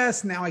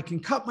glass? Now I can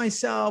cut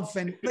myself.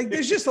 And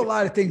there's just a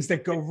lot of things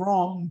that go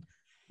wrong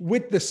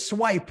with the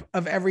swipe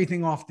of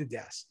everything off the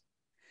desk.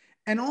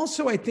 And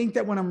also, I think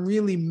that when I'm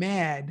really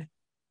mad,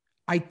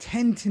 I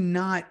tend to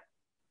not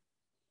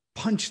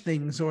punch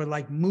things or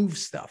move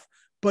stuff.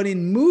 But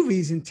in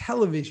movies and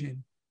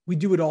television, we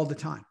do it all the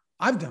time.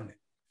 I've done it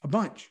a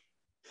bunch.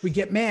 We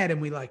get mad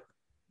and we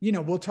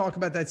we'll talk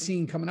about that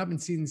scene coming up in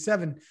season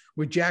 7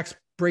 where Jax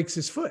breaks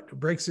his foot,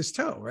 breaks his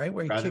toe, right?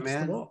 Where he kicks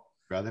the wall.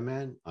 Brother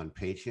man, on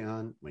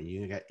Patreon, when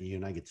you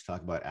and I get to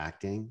talk about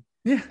acting,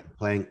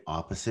 playing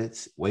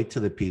opposites, wait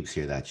till the peeps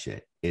hear that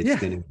shit. It's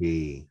going to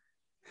be...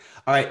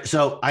 All right.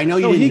 So I know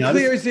you didn't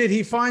clears it.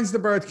 He finds the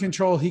birth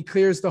control. He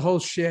clears the whole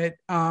shit.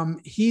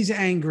 He's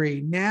angry.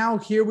 Now,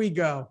 here we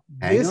go.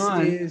 Hang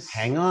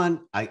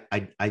on.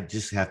 I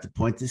just have to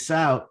point this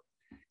out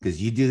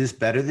because you do this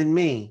better than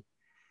me.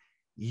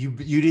 You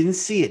didn't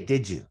see it,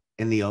 did you?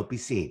 In the Opie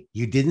scene,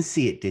 you didn't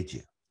see it, did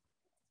you?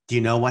 Do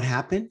you know what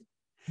happened?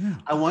 No.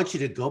 I want you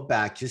to go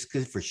back just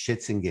for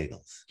shits and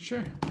giggles.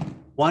 Sure.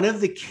 One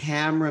of the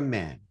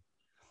cameramen,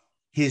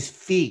 his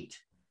feet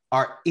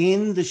are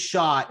in the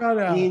shot,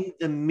 in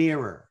the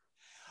mirror.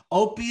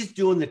 Opie's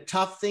doing the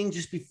tough thing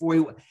just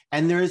before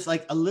and there's 2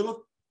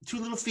 little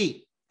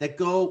feet that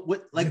go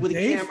with the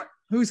camera.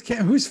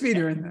 Whose feet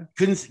are in there?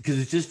 Because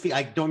it's just feet.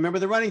 I don't remember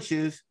the running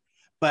shoes,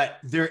 but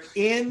they're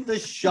in the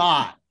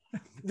shot.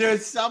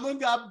 There's someone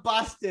got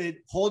busted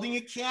holding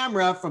a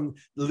camera from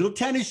the little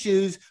tennis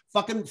shoes,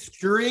 fucking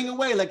scurrying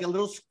away like a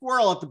little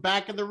squirrel at the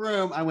back of the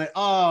room. I went,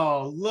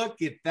 oh,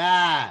 look at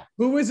that.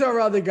 Who was our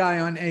other guy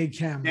on a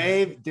camera?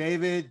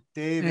 David.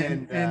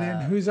 And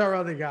then who's our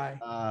other guy?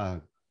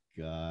 Oh,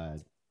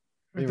 God.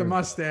 With the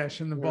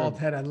mustache and the bald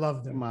head. I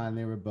loved him. Come on,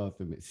 they were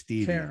both of it.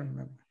 Steve. Can't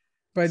remember.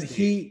 But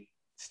Steve.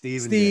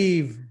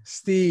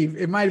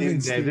 It might have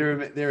been Steve.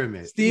 They're a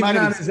minute. Steve's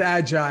not as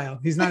agile.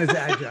 He's not as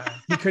agile.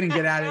 He couldn't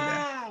get out of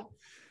there.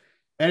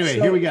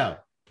 Anyway, here we go.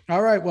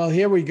 All right. Well,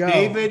 here we go.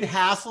 David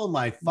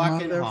Hasselhoff,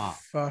 fucking hot.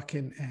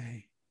 Fucking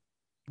A.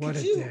 What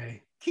a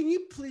day. Can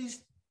you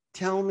please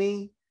tell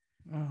me?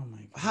 Oh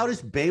my God. How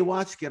does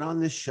Baywatch get on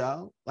this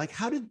show?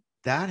 How did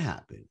that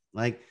happen?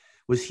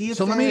 Was he?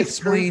 So let me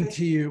explain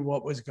to you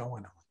what was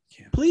going on,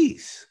 Kim.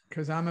 Please.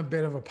 Because I'm a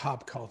bit of a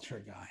pop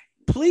culture guy.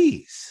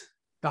 Please.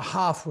 The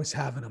Hoff was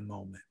having a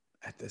moment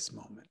at this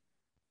moment.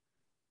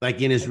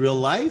 In his real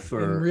life,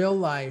 or in real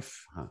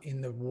life,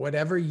 in the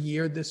whatever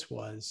year this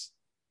was,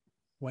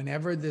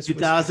 whenever this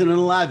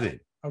 2011.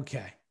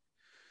 Okay.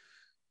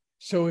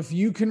 So if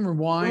you can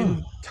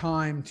rewind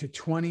time to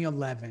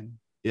 2011,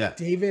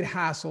 David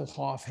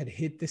Hasselhoff had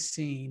hit the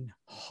scene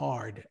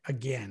hard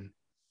again.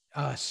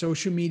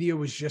 social media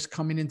was just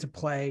coming into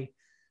play.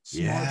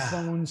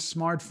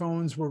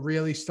 Smartphones were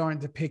really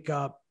starting to pick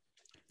up.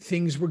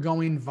 Things were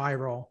going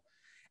viral.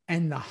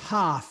 And the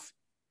Hoff,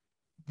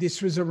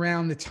 this was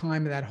around the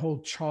time of that whole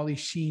Charlie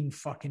Sheen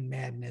fucking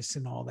madness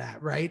and all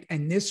that, right?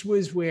 And this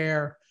was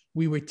where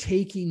we were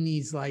taking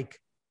these like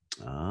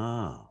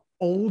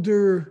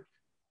older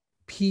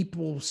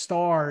people,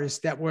 stars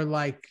that were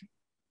like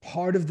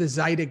part of the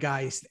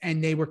zeitgeist,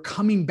 and they were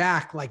coming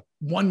back like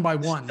one by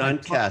one.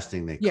 Stunt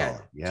casting, they call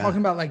it. Yeah. Talking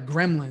about like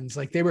gremlins,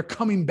 like they were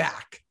coming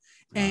back.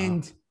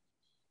 And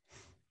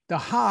the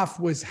Hoff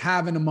was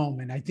having a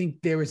moment. I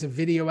think there was a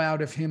video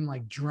out of him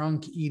like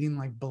drunk eating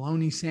like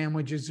bologna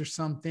sandwiches or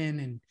something.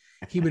 And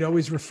he would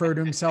always refer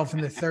to himself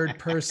in the third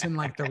person,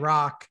 like The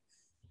Rock.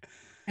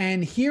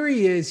 And here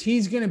he is.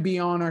 He's going to be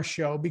on our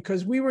show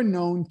because we were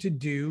known to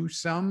do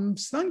some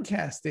stunt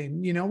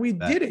casting. You know, we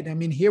did it. I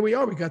mean, here we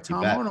are. We got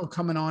Tom Arnold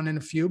coming on in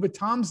a few, but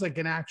Tom's like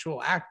an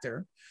actual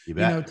actor. You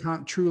know,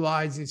 Tom, True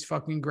Lies, he's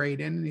fucking great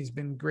in, and he's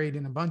been great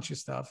in a bunch of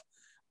stuff.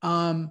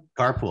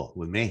 Carpool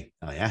with me.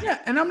 Oh yeah. Yeah.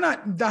 And I'm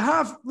not the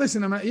Hoff.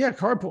 Listen,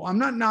 Carpool. I'm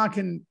not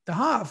knocking the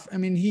Hoff. I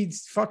mean,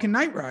 he's fucking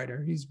Knight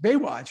Rider. He's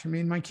Baywatch. I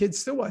mean, my kids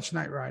still watch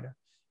Knight Rider.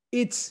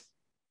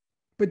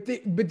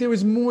 But there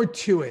was more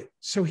to it.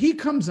 So he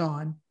comes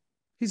on.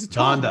 He's a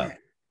tall man.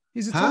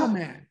 He's a tall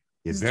man.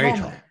 He's very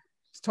tall.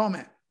 He's a tall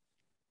man.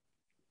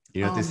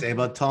 You know what they say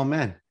about tall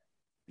men?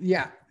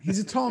 Yeah, he's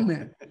a tall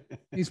man.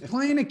 He's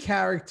playing a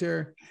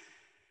character.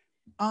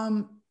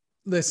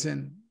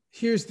 Listen,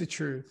 here's the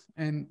truth.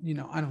 And, you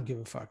know, I don't give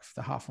a fuck if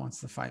the Hoff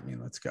wants to fight me.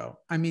 Let's go.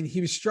 I mean, he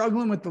was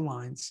struggling with the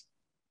lines.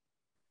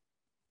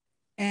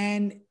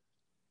 And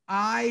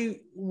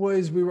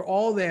we were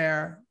all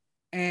there.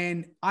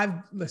 And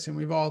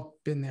we've all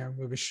been there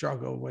with a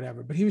struggle,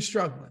 whatever, but he was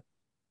struggling.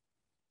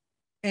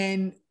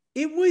 And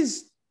it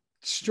was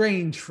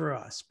strange for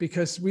us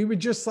because we were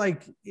just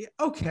like,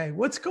 okay,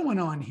 what's going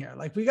on here?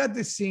 Like, we got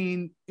this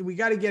scene, we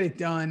got to get it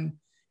done.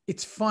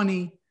 It's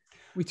funny.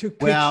 We took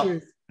pictures. Well,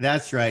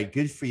 that's right.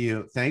 Good for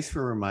you. Thanks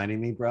for reminding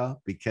me, bro,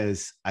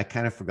 because I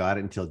kind of forgot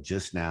it until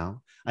just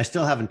now. I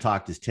still haven't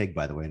talked his Tig,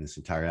 by the way, in this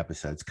entire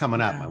episode. It's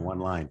coming up, my one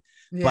line.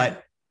 Yeah.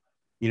 But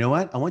you know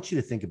what? I want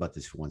you to think about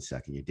this for 1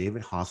 second. You're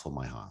David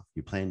Hasselhoff.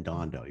 You're playing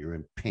Dondo. You're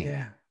in Pink.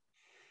 Yeah.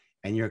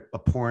 And you're a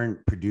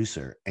porn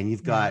producer. And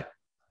you've got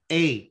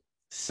 8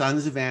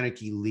 Sons of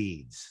Anarchy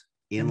leads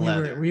in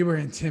leather. We were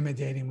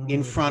intimidating.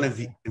 In front of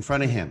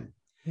him.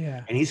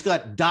 Yeah. And he's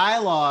got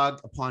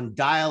dialogue upon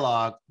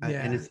dialogue.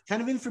 And it's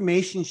kind of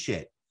information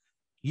shit.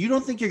 You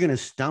don't think you're going to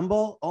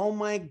stumble? Oh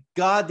my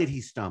God, did he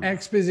stumble?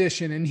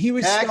 Exposition. And he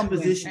was stumbling.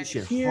 Exposition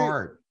shit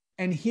hard.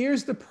 And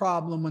here's the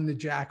problem when the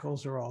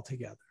jackals are all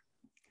together.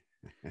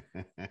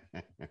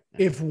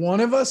 If one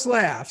of us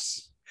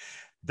laughs,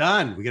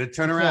 done. We got to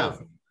turn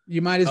around.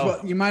 You might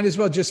as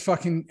well just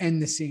fucking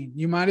end the scene.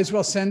 You might as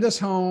well send us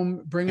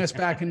home, bring us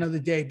back another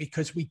day,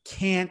 because we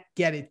can't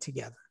get it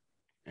together.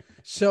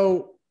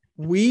 So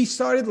we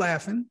started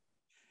laughing.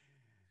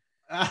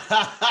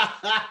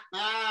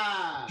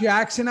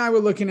 Jax and I were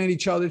looking at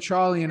each other,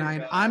 Charlie and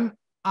I, and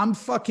I'm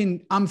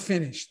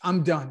finished.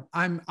 I'm done.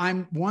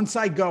 Once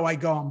I go,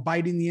 I'm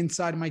biting the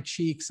inside of my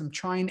cheeks. I'm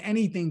trying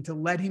anything to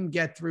let him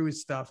get through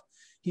his stuff.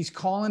 He's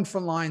calling for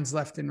lines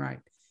left and right.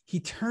 He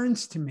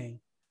turns to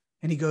me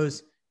and he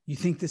goes, "You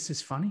think this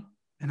is funny?"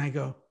 And I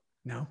go,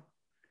 "No."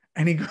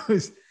 And he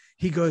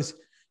goes,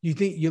 "You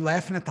think you're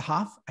laughing at the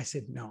Hoff?" I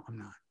said, "No, I'm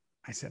not."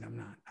 I said, "I'm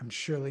not. I'm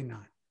surely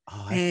not."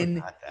 Oh, I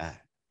forgot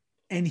that.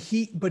 And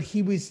he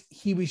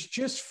was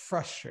just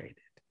frustrated.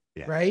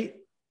 Yeah. Right.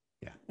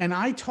 Yeah. And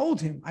I told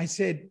him, I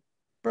said,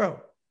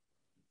 "Bro,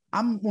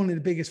 I'm one of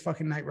the biggest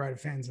fucking Knight Rider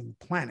fans on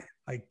the planet.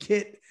 Like,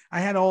 Kit, I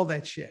had all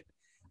that shit."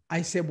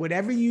 I said,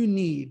 "Whatever you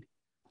need,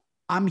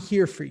 I'm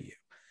here for you."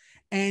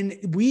 And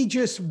we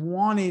just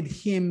wanted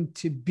him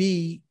to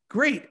be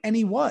great. And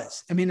he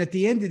was. I mean, at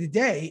the end of the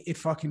day, it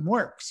fucking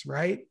works,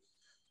 right?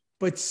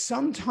 But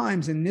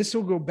sometimes, and this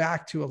will go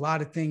back to a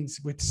lot of things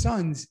with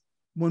Sons,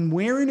 when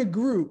we're in a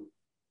group,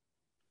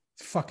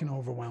 it's fucking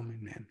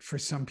overwhelming, man, for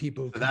some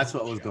people. So that's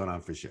what was going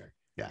on for sure.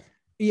 Yeah.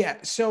 Yeah.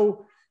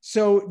 So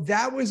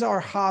that was our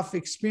Hoff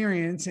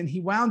experience. And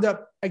he wound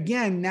up,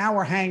 again, now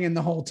we're hanging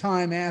the whole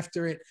time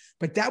after it.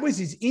 But that was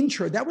his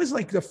intro. That was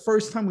like the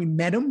first time we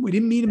met him. We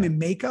didn't meet him in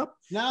makeup.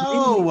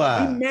 No.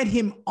 We met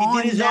him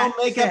on his own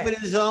makeup in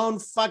his own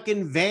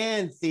fucking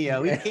van,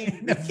 Theo. He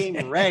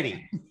came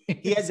ready.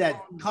 He had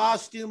that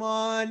costume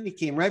on. He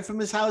came right from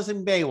his house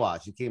in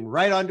Baywatch. He came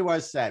right onto our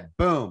set.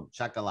 Boom.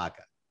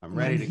 Chakalaka. I'm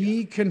ready to go.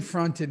 He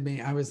confronted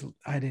me. I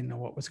didn't know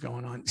what was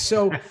going on.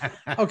 So,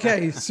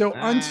 okay. So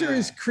Unser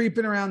is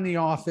creeping around the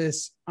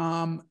office.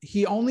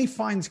 He only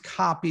finds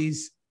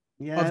copies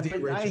of the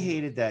original. I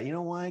hated that. You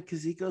know why?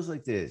 Because he goes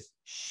like this: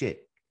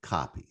 shit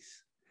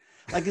copies.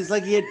 Like, it's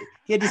like he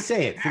had to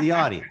say it for the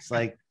audience.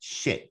 Like,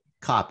 shit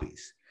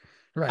copies.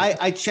 Right.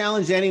 I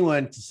challenge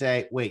anyone to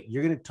say, wait,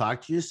 you're going to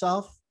talk to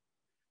yourself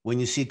when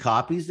you see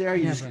copies there?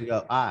 You're just going to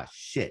go,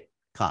 shit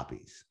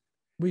copies.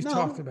 We've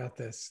talked about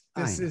this.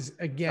 This is,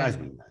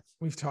 again,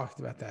 we've talked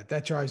about that.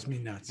 That drives me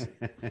nuts.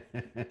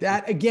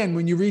 That, again,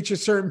 when you reach a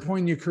certain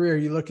point in your career,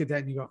 you look at that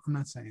and you go, I'm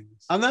not saying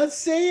this. I'm not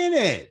saying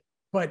it.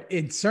 But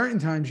in certain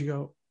times you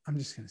go, I'm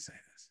just going to say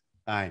this.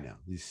 I know.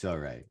 You're so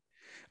right.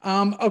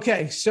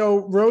 Okay. So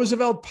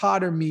Roosevelt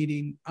Potter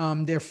meeting,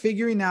 they're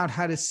figuring out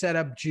how to set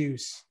up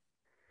Juice.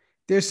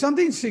 There's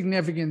something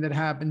significant that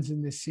happens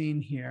in this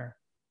scene here.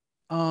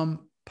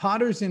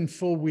 Potter's in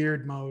full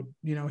weird mode.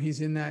 You know,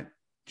 he's in that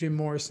Jim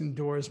Morrison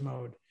Doors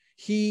mode.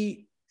 Theo,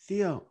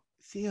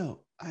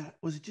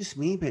 was it just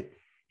me? But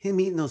him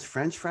eating those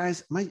French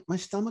fries, my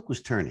stomach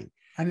was turning.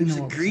 I didn't know.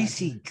 It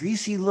was a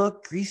greasy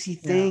look, greasy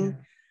thing. Yeah.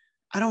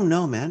 I don't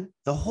know, man.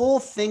 The whole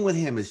thing with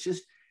him is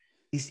just,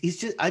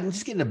 I'm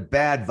just getting a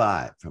bad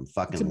vibe from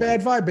fucking. It's a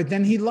bad vibe, but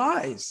then he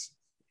lies.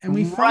 And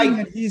we find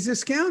that he's a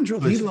scoundrel.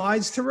 He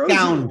lies to Roosevelt.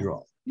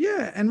 Scoundrel.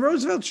 Yeah. And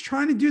Roosevelt's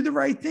trying to do the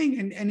right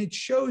thing. And it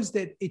shows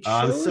that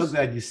I'm so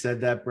glad you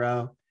said that,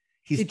 bro.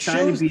 He's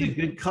trying to be a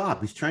good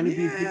cop. He's trying to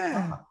be a good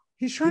cop.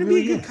 He's trying to be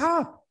a good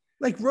cop.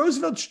 Like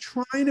Roosevelt's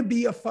trying to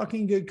be a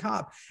fucking good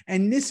cop.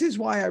 And this is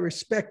why I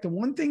respect the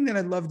one thing that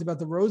I loved about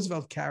the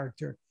Roosevelt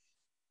character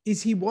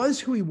is he was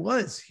who he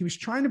was. He was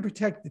trying to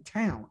protect the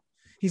town.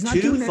 He's not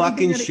doing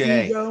anything out of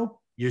ego.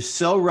 You're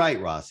so right,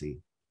 Rossi.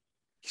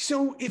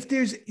 So if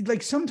there's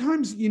like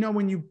sometimes, you know,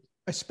 when you,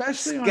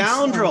 especially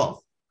scoundrel, on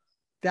Sons,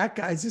 that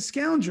guy's a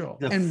scoundrel.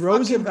 And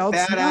Roosevelt's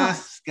badass not.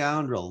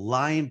 Scoundrel,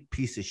 lying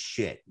piece of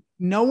shit.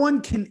 No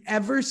one can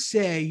ever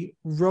say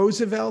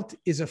Roosevelt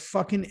is a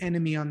fucking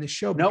enemy on the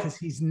show because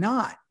he's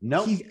not.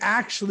 Nope. He's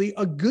actually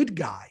a good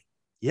guy.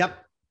 Yep.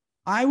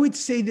 I would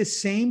say the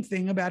same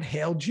thing about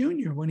Hale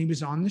Jr. when he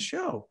was on the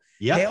show.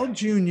 Yep. Hale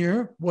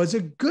Jr. was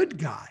a good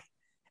guy.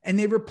 And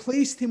they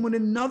replaced him with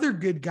another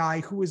good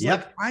guy who was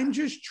like, I'm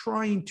just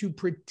trying to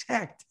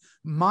protect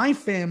my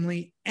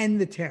family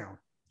and the town.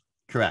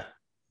 Correct.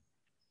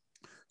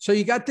 So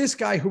you got this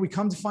guy who we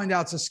come to find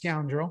out is a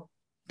scoundrel,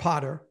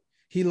 Potter.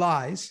 He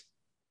lies,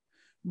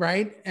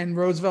 right? And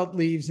Roosevelt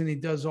leaves and he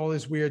does all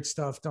this weird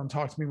stuff. Don't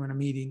talk to me when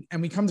I'm eating.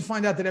 And we come to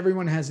find out that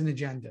everyone has an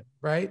agenda,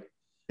 right?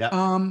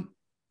 Yeah.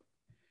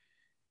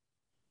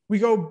 We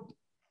go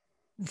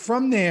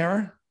from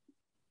there.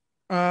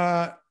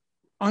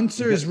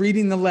 Unser is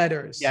reading the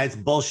letters. Yeah, it's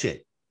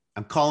bullshit.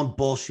 I'm calling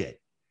bullshit.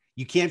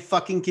 You can't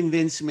fucking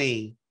convince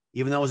me,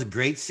 even though it was a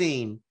great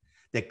scene,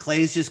 that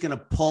Clay's just going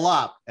to pull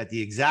up at the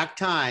exact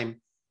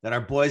time that our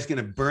boy's going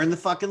to burn the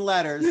fucking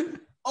letters.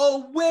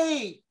 Oh,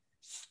 wait,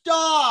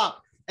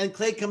 stop. And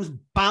Clay comes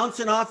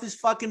bouncing off his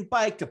fucking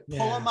bike to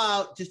pull him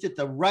out just at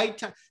the right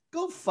time.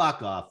 Go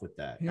fuck off with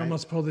that. He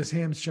almost pulled his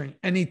hamstring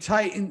and he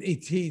tightened,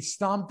 he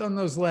stomped on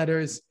those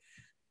letters.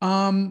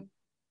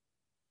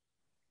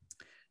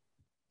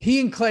 He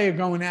and Clay are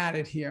going at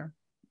it here.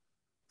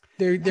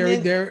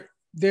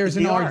 There's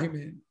an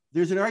argument.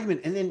 There's an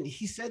argument. And then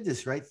he said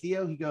this, right,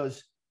 Theo? He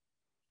goes,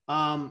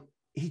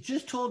 he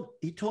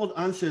told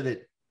Unser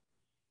that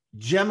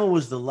Gemma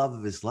was the love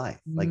of his life.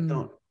 Like,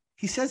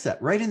 he says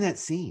that right in that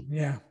scene.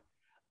 Yeah.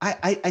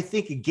 I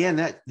think, again,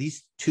 that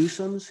these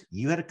twosomes,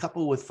 you had a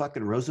couple with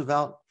fucking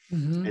Roosevelt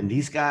and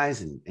these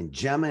guys and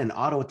Gemma and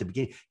Otto at the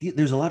beginning.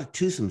 There's a lot of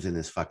twosomes in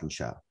this fucking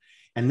show.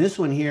 And this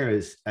one here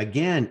is,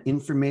 again,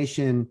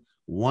 information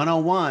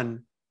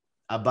 101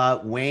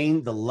 about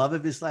Wayne, the love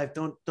of his life.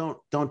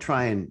 Don't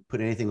try and put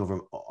anything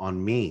over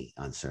on me,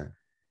 Unser.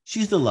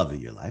 She's the love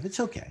of your life. It's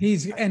okay.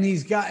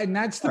 And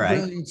that's the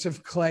brilliance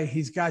of Clay.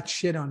 He's got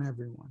shit on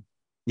everyone.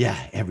 Yeah,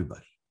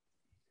 everybody.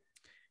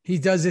 He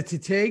does it to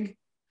Tig.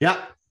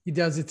 Yeah. He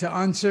does it to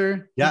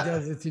Unser. Yeah. He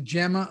does it to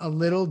Gemma a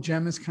little.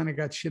 Gemma's kind of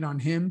got shit on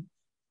him.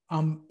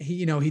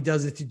 He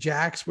does it to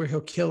Jax where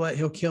he'll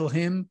kill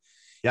him.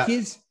 Yeah.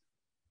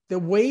 The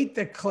weight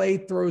that Clay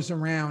throws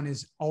around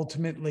is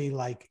ultimately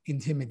like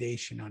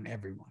intimidation on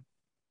everyone.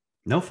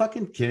 No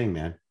fucking kidding,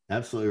 man.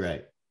 Absolutely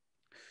right.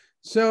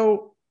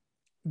 So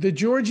the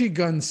Georgie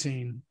gun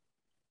scene.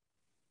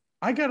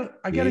 I gotta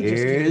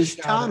Here's just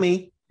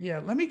Tommy.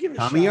 Let me give it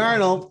Tommy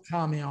Arnold.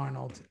 Tommy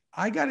Arnold.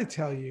 I gotta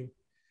tell you,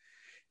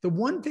 the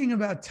one thing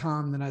about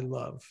Tom that I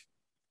love.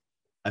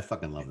 I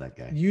fucking love that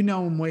guy. You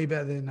know him way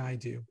better than I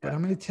do. But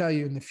I'm gonna tell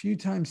you, in the few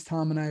times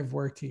Tom and I have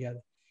worked together,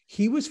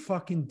 he was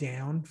fucking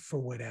down for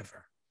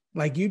whatever.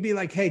 Like you'd be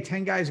like, hey,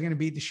 10 guys are going to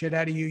beat the shit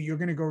out of you. You're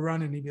going to go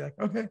run. And he'd be like,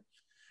 okay.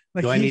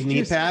 Like, do I need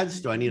knee pads?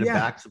 Do I need a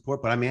back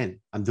support? But I'm in.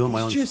 I'm doing my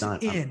own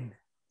stunt.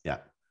 Yeah,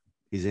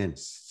 he's in.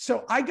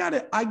 So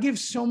I give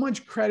so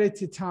much credit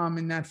to Tom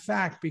in that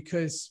fact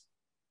because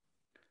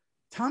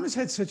Tom has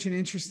had such an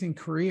interesting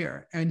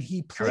career and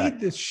he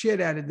played the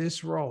shit out of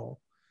this role.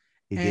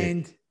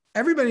 And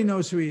everybody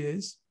knows who he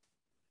is.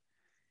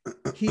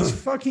 He's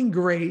fucking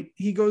great.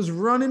 He goes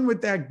running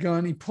with that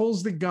gun. He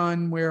pulls the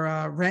gun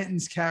where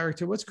Renton's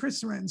character, what's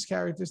Kristen Renton's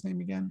character's name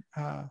again?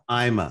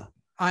 Ima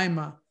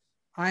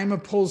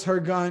pulls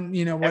her gun,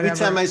 whatever. Every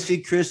time I see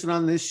Kristen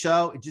on this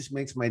show, it just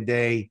makes my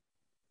day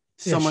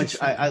so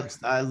much.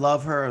 I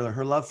love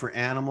her love for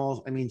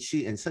animals. I mean,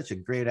 and such a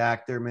great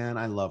actor, man.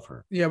 I love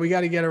her. Yeah, we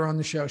got to get her on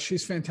the show.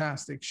 She's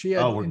fantastic. She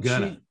had, we're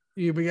gonna.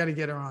 We got to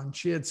get her on.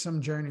 She had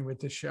some journey with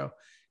this show.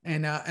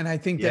 And I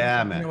think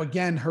that, you know,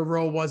 again, her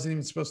role wasn't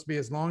even supposed to be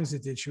as long as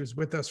it did. She was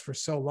with us for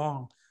so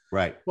long.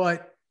 Right.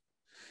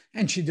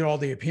 And she did all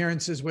the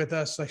appearances with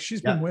us. Like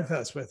she's been with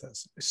us.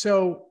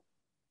 So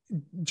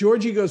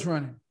Georgie goes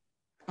running.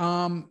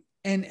 And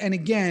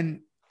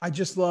again, I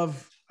just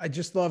love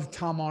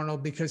Tom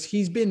Arnold because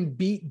he's been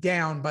beat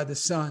down by the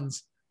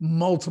Sons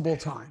multiple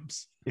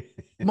times.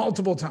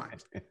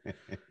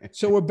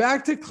 So we're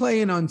back to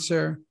Clay and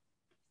Unser.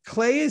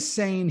 Clay is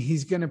saying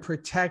he's going to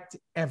protect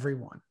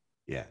everyone.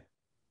 Yeah.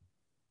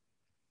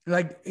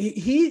 Like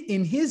he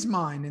in his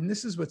mind, and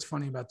this is what's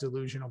funny about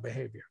delusional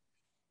behavior.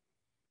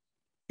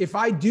 If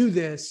I do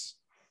this,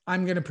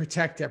 I'm going to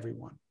protect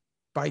everyone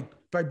by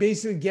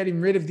basically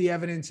getting rid of the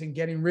evidence and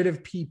getting rid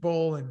of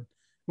people and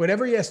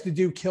whatever he has to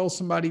do, kill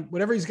somebody,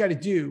 whatever he's got to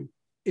do,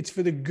 it's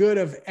for the good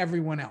of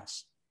everyone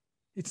else.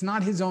 It's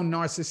not his own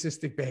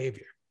narcissistic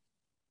behavior.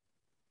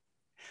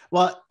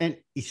 Well, and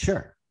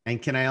sure.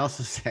 And can I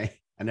also say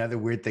another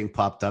weird thing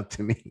popped up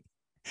to me?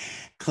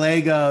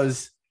 Clay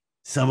goes,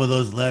 some of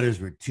those letters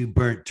were too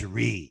burnt to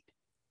read.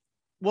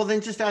 Well,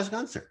 then just ask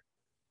Unser.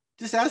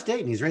 Just ask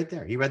Dayton. He's right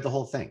there. He read the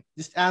whole thing.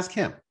 Just ask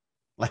him.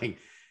 Like,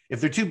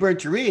 if they're too burnt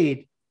to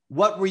read,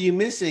 what were you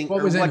missing?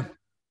 What was in them?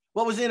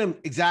 What was in them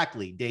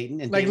exactly,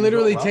 Dayton? And like Dayton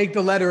literally take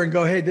the letter and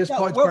go, hey, this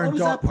part's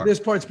burnt off. This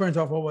part's burnt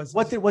off. What was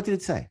it? What did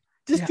it say?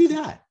 Just do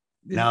that.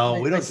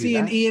 No, we don't see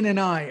an Ian and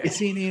I. I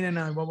see an Ian and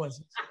I. What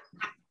was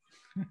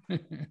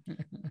it?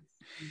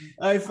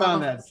 I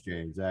found that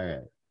strange. All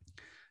right.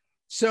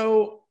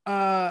 So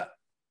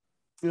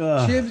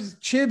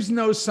Chibs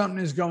knows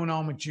something is going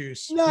on with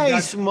Juice.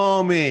 Nice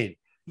moment.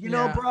 You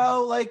know,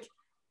 bro, like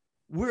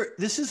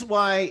this is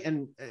why,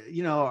 and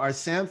you know, our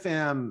Sam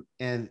Fam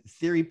and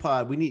Theory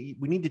Pod, we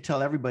need to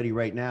tell everybody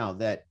right now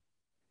that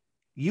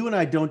you and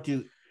I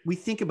we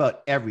think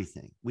about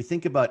everything. We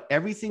think about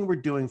everything we're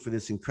doing for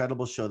this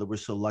incredible show that we're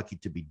so lucky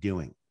to be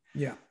doing.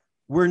 Yeah.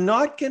 We're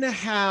not going to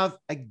have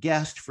a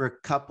guest for a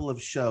couple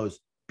of shows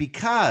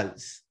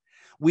because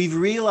we've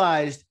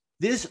realized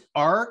this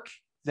arc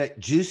that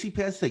Juicy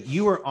Pants that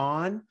you are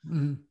on,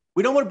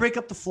 we don't want to break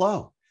up the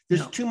flow.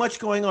 There's too much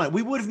going on.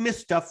 We would have missed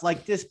stuff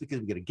like this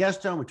because we get a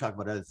guest on. We talk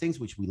about other things,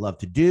 which we love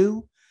to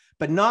do,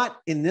 but not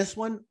in this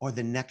one or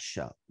the next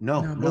show.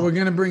 No. But we're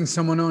going to bring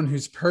someone on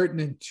who's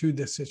pertinent to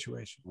this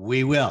situation.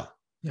 We will.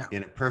 Yeah.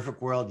 In a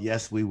perfect world,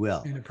 yes, we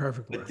will. In a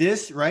perfect world. But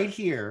this right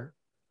here,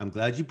 I'm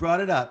glad you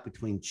brought it up,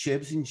 between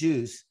Chibs and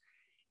Juice,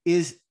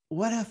 is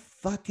what a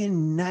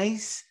fucking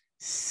nice,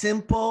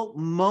 simple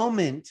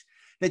moment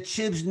that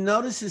Chibs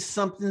notices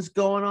something's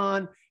going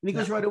on. And he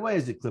goes right away,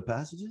 is it clip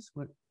passages?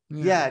 What?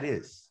 Yeah, it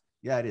is.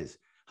 Yeah, it is.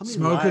 How many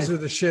smokers are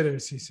the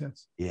shitters, he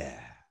says. Yeah.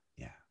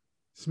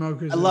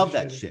 Smokers. I love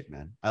that shit,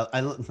 man.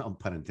 I no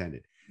pun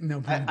intended. No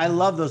pun intended. I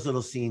love those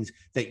little scenes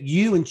that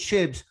you and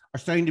Chibs are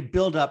starting to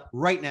build up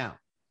right now.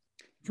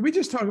 Can we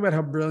just talk about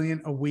how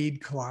brilliant a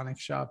weed colonic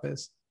shop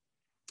is?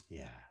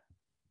 Yeah.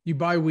 You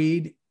buy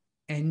weed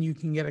and you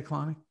can get a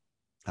colonic.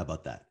 How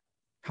about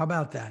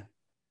that?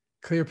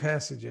 Clear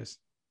passages.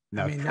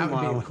 No, I mean, that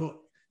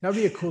would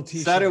be a cool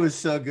t-shirt. Snyder was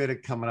so good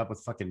at coming up with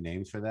fucking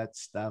names for that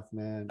stuff,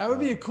 man. That would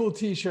be a cool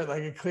t-shirt,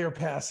 like a clear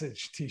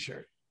passage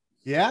t-shirt.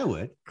 Yeah, I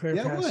would. Clear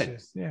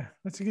passages. Yeah,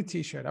 that's a good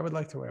t-shirt. I would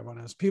like to wear one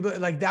of those. People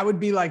like that would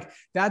be like,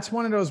 that's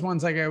one of those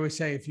ones, like I always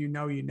say, if you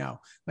know, you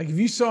know. Like if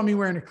you saw me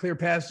wearing a clear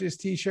passages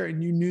t-shirt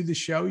and you knew the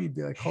show, you'd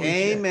be like, holy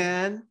shit,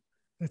 man.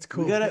 That's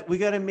cool. We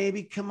gotta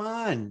maybe come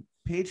on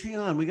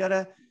Patreon. We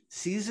gotta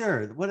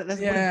Caesar. What a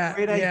great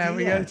idea. Yeah,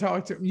 we gotta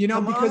talk to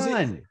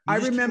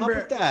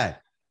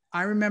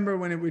I remember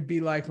when it would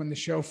be like when the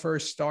show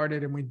first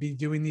started and we'd be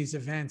doing these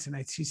events and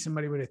I'd see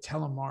somebody with a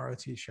Telemaro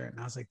t-shirt and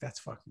I was like, that's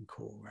fucking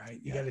cool, right?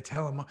 You got to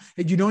Telemaro.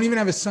 You don't even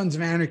have a Sons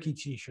of Anarchy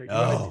t-shirt. You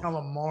have a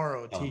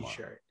Telemaro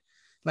t-shirt.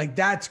 Like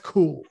that's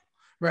cool,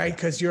 right?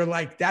 Because you're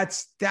like,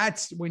 that's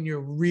when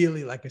you're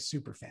really like a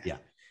super fan. Yeah.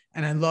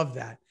 And I love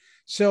that.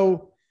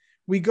 So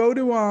we go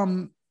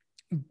to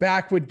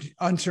back with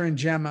Unser and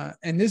Gemma,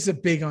 and this is a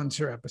big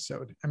Unser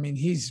episode. I mean,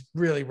 he's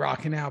really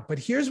rocking out. But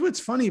here's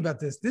what's funny about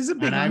this. This is a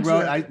big. And I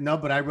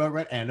wrote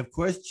right, and of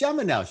course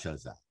Gemma now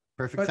shows up.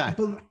 Perfect time.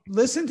 But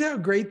listen to how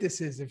great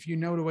this is. If you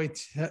know the way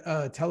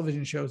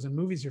television shows and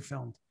movies are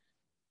filmed,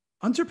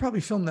 Unser probably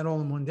filmed that all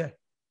in one day.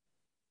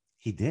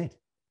 He did.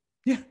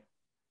 Yeah,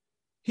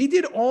 he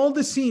did all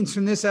the scenes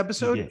from this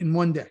episode in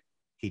one day.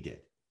 He did.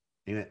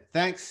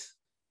 Thanks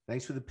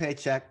for the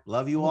paycheck.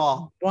 Love you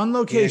all. One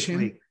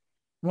location.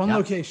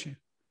 Location.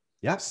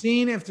 Yeah.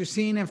 Scene after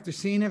scene after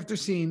scene after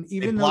scene.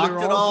 Even they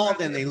blocked it all,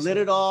 then they lit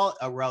it all.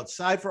 We're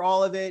outside for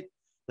all of it.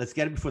 Let's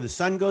get it before the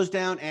sun goes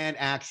down and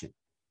action.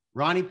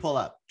 Ronnie, pull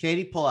up.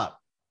 Katie, pull up.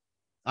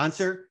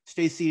 Unser,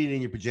 stay seated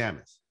in your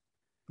pajamas.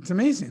 It's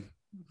amazing.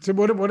 So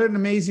what an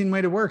amazing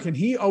way to work. And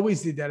he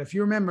always did that. If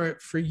you remember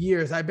for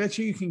years, I bet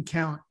you can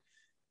count.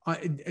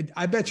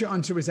 I bet you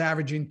Unser was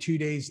averaging 2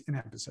 days an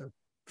episode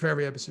for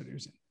every episode he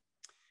was in.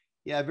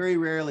 Yeah, very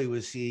rarely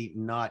was he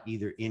not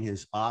either in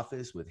his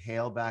office with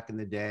Hale back in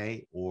the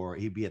day, or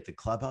he'd be at the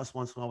clubhouse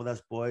once in a while with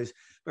us boys.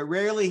 But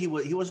rarely he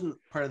wasn't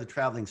part of the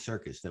traveling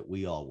circus that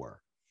we all were.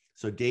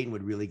 So Dayton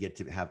would really get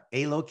to have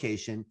a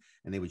location,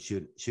 and they would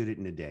shoot it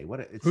in a day.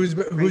 Who's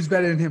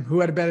better than him? Who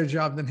had a better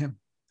job than him?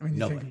 When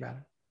you think about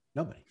it,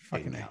 nobody.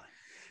 Fucking A.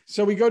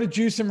 So we go to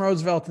Juice and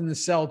Roosevelt in the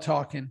cell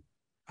talking.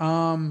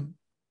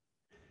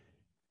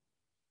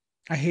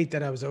 I hate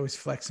that I was always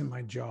flexing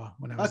my jaw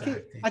when I was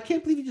acting. I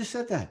can't believe you just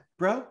said that,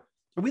 bro.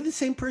 Are we the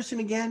same person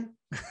again?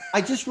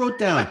 I just wrote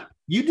down,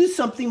 you do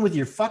something with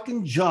your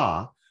fucking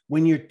jaw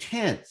when you're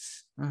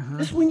tense.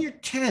 Just when you're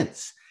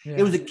tense. Yeah.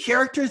 It was a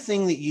character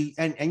thing that you,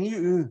 and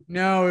you.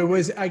 No, it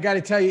was, I got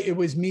to tell you, it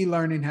was me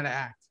learning how to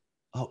act.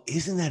 Oh,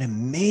 isn't that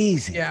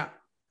amazing? Yeah.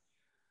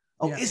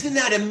 Oh, isn't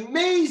that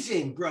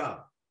amazing, bro?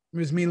 It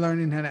was me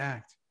learning how to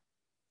act.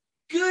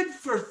 Good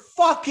for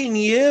fucking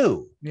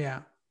you.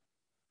 Yeah.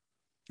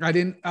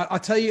 I'll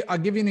tell you, I'll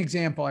give you an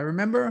example. I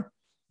remember.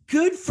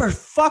 Good for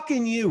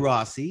fucking you,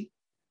 Rossi.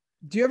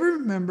 Do you ever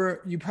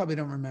remember, you probably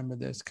don't remember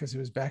this because it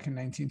was back in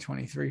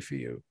 1923 for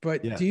you,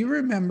 but yeah. Do you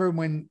remember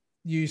when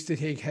you used to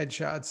take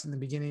headshots in the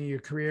beginning of your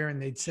career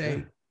and they'd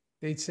say,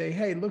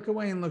 hey, look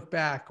away and look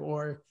back,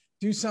 or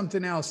do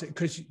something else?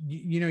 Because,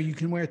 you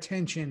can wear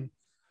tension.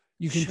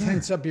 You can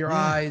tense up your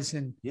eyes.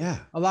 And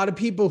a lot of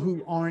people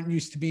who aren't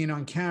used to being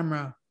on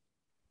camera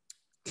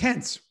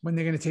tense when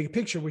they're going to take a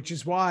picture, which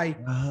is why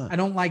I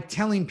don't like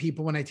telling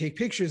people when I take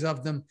pictures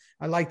of them.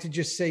 I like to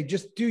just say,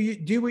 just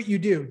do what you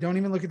do. Don't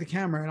even look at the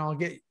camera and I'll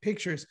get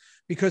pictures,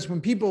 because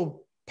when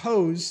people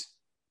pose,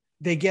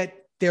 they get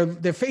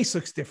their face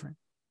looks different.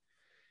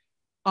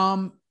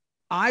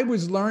 I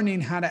was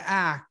learning how to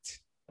act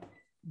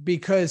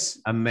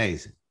because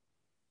amazing.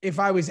 If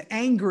I was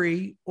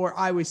angry or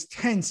I was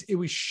tense, it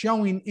was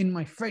showing in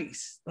my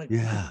face. Like,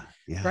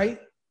 right.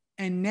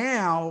 And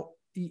now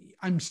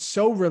I'm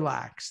so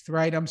relaxed,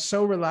 right? I'm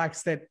so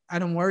relaxed that I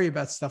don't worry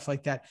about stuff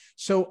like that.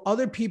 So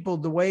other people,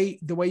 the way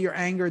your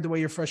anger, the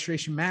way your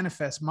frustration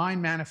manifests, mine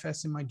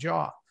manifests in my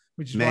jaw,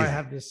 which is why I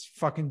have this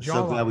fucking jaw.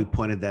 So glad we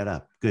pointed that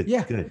up. Good.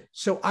 Yeah. Good.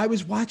 So I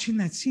was watching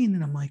that scene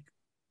and I'm like,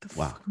 the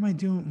fuck am I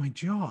doing with my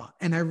jaw?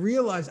 And I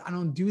realized I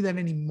don't do that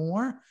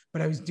anymore,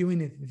 but I was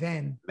doing it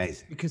then.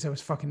 Amazing. Because I was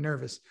fucking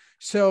nervous.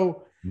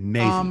 So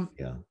amazing.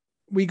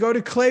 We go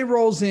to Clay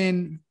rolls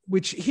in,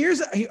 which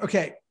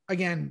okay.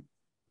 Again,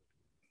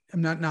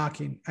 I'm not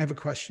knocking. I have a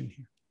question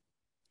here.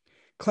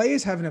 Clay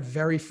is having a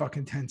very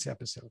fucking tense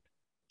episode.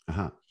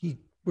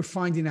 We're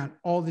finding out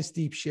all this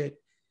deep shit.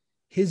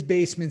 His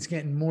basement's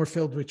getting more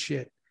filled with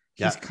shit.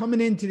 He's coming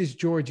into this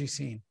Georgie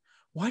scene.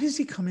 Why does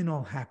he come in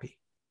all happy?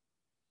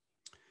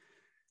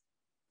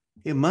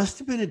 It must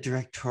have been a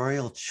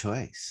directorial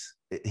choice.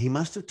 He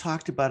must have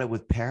talked about it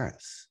with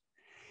Paris.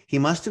 He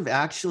must have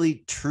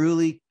actually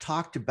truly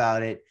talked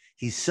about it.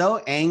 He's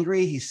so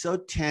angry. He's so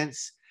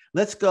tense.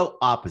 Let's go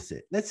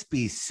opposite. Let's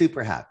be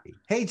super happy.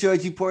 Hey,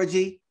 Georgie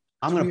Porgy,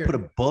 I'm going to put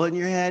a bullet in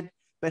your head.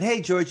 But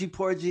hey, Georgie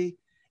Porgy,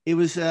 it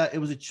was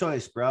a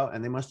choice, bro.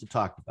 And they must have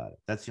talked about it.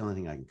 That's the only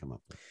thing I can come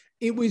up with.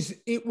 It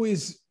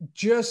was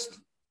just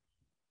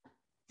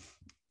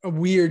a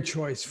weird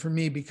choice for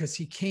me because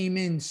he came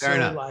in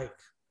so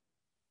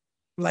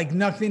like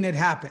nothing had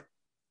happened.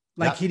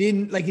 Like he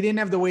didn't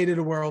have the weight of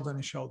the world on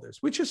his shoulders,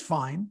 which is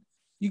fine.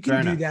 You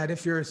can do that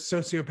if you're a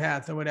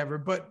sociopath or whatever.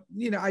 But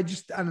I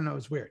don't know.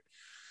 It's weird.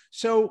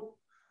 So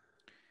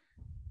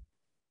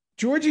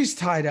Georgie's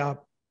tied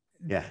up.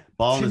 Yeah.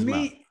 Ball in his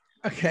mouth.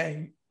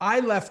 Okay. I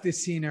left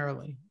this scene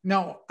early.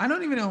 No, I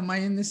don't even know. Am I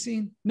in this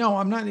scene? No,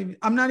 I'm not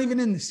even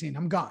in the scene.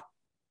 I'm gone.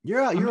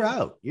 You're out. You're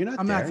out. You're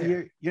not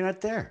there. You're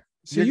not there.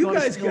 So you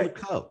guys got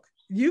coke.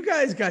 You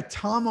guys got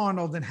Tom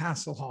Arnold and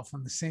Hasselhoff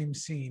on the same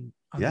scene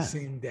on the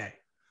same day.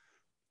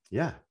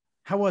 Yeah.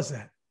 How was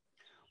that?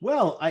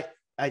 Well, I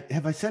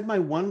have I said my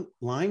one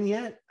line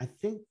yet? I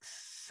think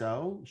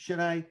so. Should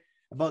I?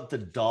 About the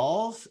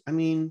dolls? I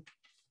mean,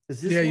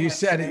 is this? Yeah, you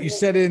said it. You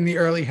said it in the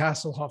early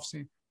Hasselhoff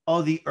scene.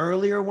 Oh, the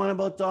earlier one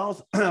about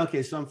dolls?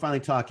 Okay, so I'm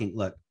finally talking.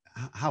 Look,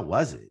 how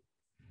was it?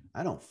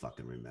 I don't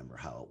fucking remember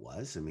how it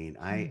was. I mean,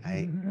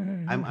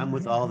 I'm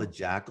with all the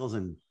jackals,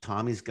 and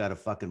Tommy's got a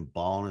fucking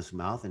ball in his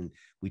mouth, and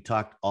we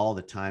talked all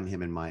the time,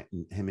 him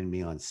and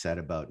me on set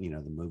about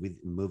the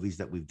movies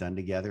that we've done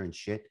together and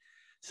shit.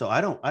 So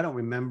I don't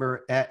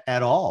remember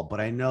at all,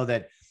 but I know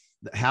that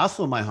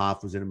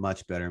Hasselhoff was in a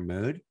much better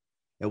mood.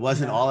 It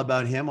wasn't all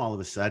about him all of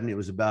a sudden. It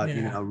was about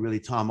really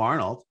Tom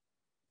Arnold.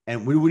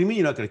 And what do you mean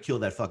you're not going to kill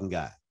that fucking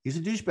guy? He's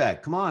a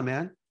douchebag. Come on,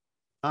 man.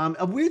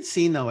 A weird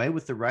scene though,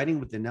 with the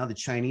writing, now the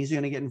Chinese are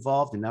going to get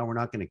involved, and now we're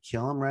not going to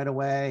kill him right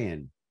away.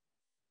 And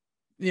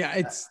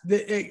it's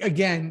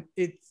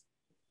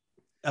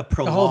a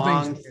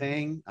prolonged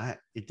thing.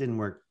 It didn't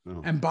work.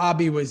 Oh. And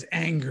Bobby was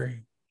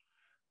angry.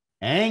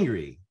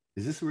 Angry?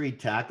 Is this where he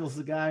tackles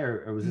the guy,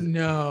 or was it?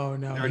 No.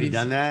 He's already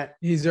done that.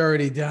 He's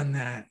already done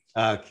that.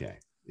 Okay.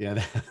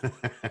 Yeah,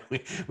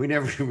 we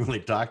never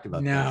really talked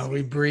about that. No,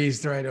 we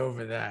breezed right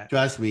over that.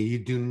 Trust me, you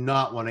do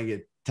not want to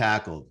get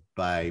tackled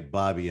by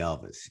Bobby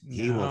Elvis.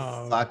 He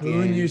will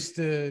Boone used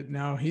to.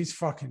 No, he's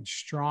fucking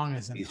strong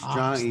as an He's ox,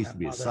 strong. He used to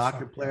be a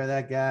soccer player,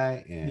 that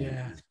guy, and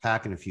he's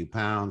packing a few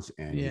pounds,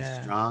 and he's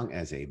strong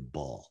as a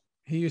bull.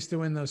 He used to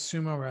win those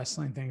sumo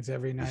wrestling things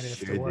every night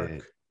after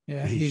work.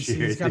 Yeah,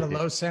 he's got a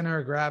low center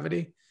of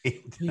gravity.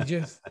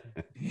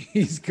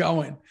 He's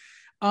going.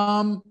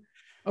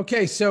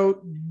 Okay,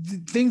 so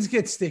things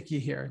get sticky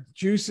here.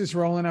 Juice is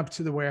rolling up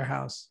to the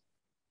warehouse.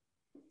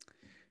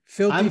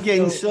 I'm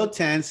getting so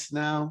tense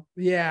now.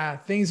 Yeah,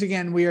 things are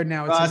getting weird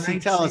now. Rossi,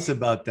 tell us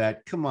about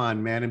that. Come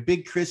on, man. And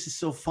Big Chris is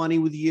so funny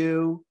with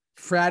you.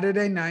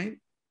 Friday night.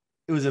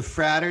 It was a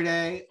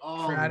Friday.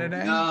 Oh, Friday.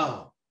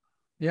 No.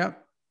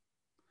 Yep.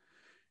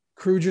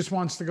 Crew just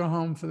wants to go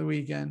home for the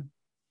weekend.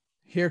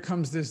 Here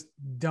comes this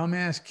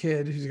dumbass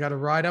kid who's got to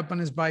ride up on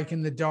his bike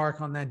in the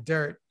dark on that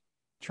dirt.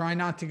 Try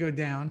not to go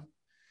down.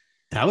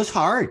 That was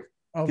hard.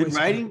 Good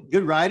riding.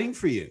 Good riding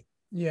for you.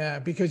 Yeah,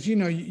 because you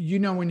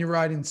know when you're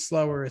riding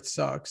slower, it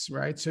sucks,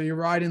 right? So you're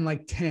riding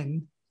like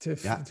 10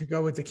 to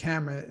go with the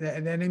camera.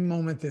 At any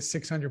moment, this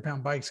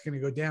 600-pound bike's going to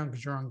go down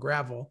because you're on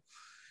gravel.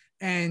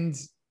 And,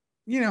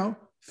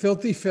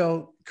 Filthy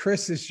Phil,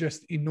 Chris is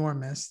just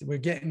enormous.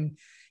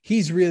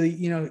 He's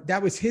really,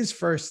 that was his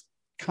first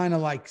kind of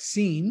like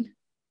scene.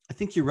 I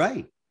think you're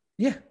right.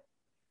 Yeah.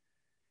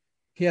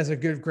 He has a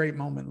great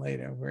moment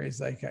later where he's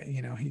like,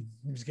 he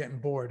was getting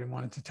bored and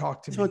wanted to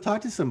talk to me. So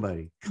talk to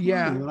somebody. Come on, you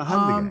want to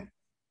hug the guy.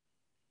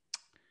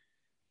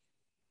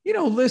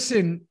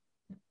 Listen,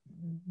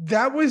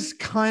 that was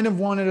kind of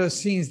one of those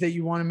scenes that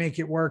you want to make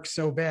it work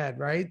so bad,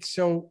 right?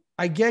 So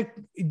I get,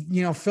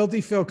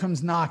 Filthy Phil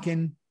comes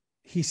knocking.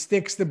 He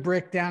sticks the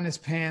brick down his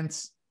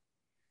pants.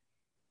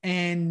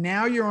 And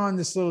now you're on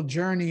this little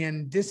journey.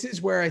 And this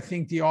is where I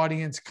think the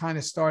audience kind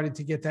of started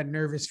to get that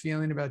nervous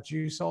feeling about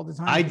Juice all the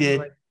time. I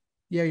did.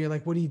 You're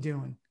like, what are you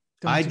doing?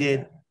 I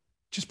did.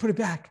 Just put it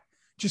back.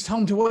 Just tell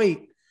him to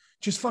wait.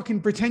 Just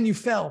fucking pretend you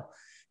fell.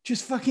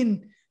 Just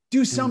fucking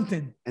do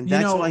something. And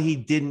that's why he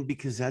didn't,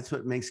 because that's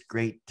what makes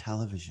great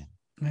television.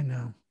 I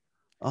know.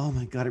 Oh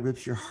my God, it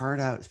rips your heart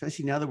out,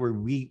 especially now that we're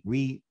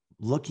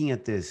looking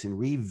at this and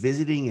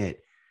revisiting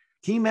it.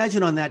 Can you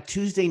imagine on that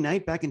Tuesday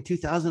night back in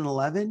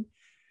 2011?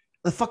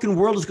 The fucking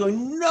world is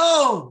going,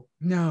 no,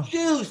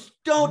 Juice,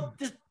 don't,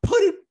 just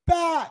put it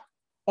back.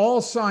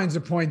 All signs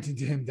are pointing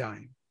to him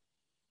dying.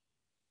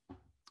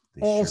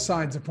 All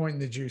signs are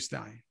pointing to Juice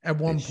dying at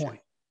one point.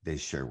 They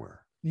sure were.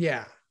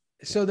 Yeah.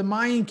 So the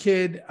Mayan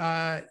kid,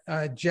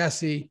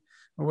 Jesse,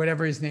 or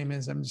whatever his name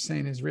is, I'm just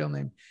saying his real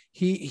name.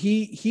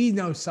 He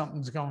knows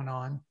something's going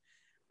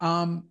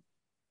on.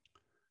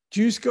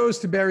 Juice goes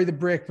to bury the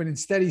brick, but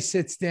instead he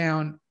sits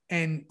down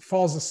and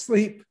falls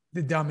asleep.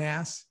 The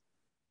dumbass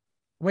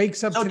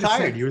wakes up. So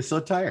tired. You were so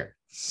tired.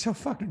 So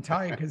fucking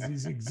tired because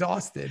he's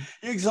exhausted.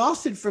 You're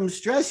exhausted from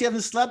stress. You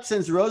haven't slept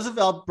since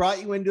Roosevelt brought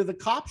you into the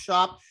cop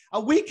shop a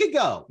week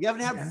ago. You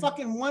haven't had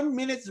fucking 1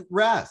 minute's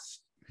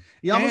rest.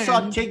 You almost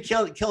saw a kid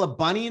kill a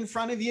bunny in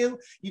front of you.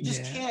 You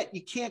just can't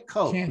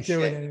cope. Can't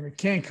do it anymore.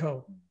 Can't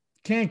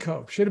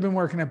cope. Should have been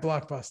working at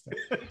Blockbuster.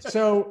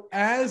 So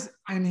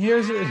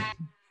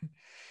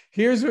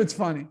here's what's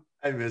funny.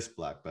 I miss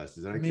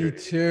Blockbusters.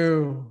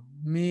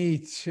 Me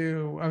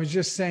too. I was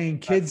just saying,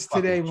 kids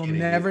today will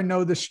never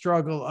know the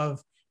struggle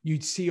of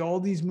you'd see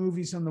all these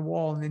movies on the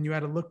wall and then you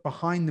had to look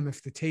behind them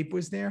if the tape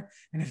was there.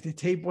 And if the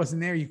tape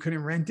wasn't there, you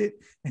couldn't rent it.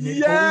 And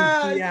they'd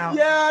always be out.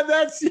 Yeah,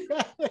 that's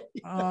right.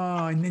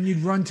 Oh, and then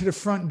you'd run to the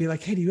front and be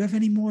like, hey, do you have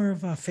any more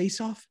of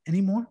Face Off?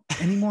 Any more?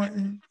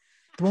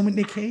 The one with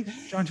Nick Cage,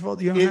 John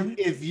Travolta.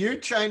 If you're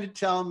trying to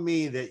tell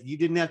me that you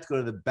didn't have to go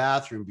to the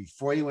bathroom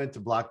before you went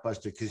to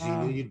Blockbuster because you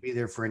knew you'd be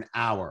there for an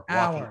hour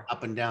walking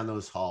up and down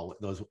those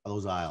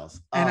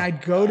aisles. And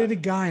I'd go to the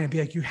guy and I'd be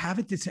like, you have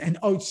it? And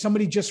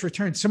somebody just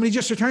returned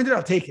it.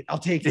 I'll take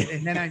it.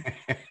 And then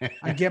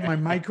I get my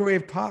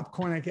microwave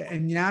popcorn.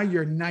 And now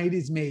your night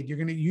is made.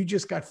 You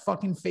just got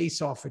fucking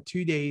Face Off for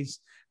 2 days,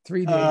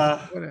 3 days.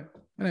 What an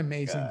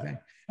amazing thing.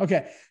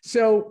 Okay.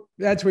 So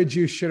that's where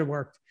Juice should have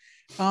worked.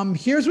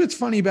 Here's what's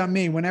funny about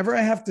me. Whenever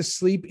I have to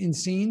sleep in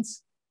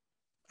scenes,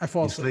 I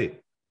fall asleep.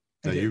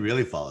 So you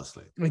really fall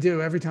asleep. I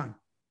do every time.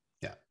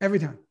 Yeah. Every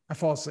time I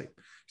fall asleep.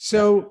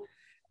 So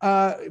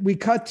we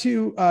cut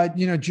to,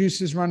 Juice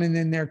is running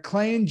in there.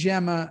 Clay and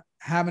Gemma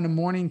having a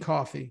morning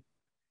coffee.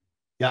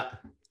 Yeah.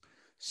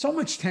 So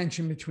much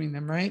tension between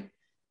them, right?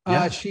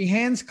 Yeah. She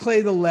hands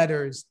Clay the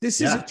letters.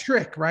 This is a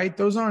trick, right?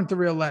 Those aren't the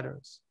real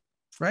letters,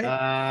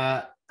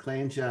 right?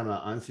 Clay and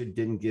Gemma answer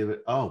didn't give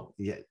it. Oh,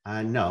 yeah.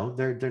 No,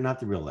 they're not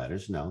the real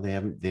letters. No, they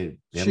haven't.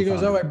 She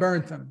goes, I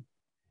burnt them.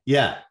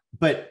 Yeah.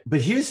 But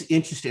here's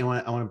interesting.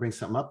 I want to bring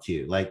something up to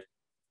you. Like,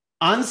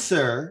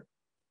 Answer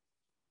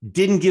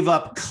didn't give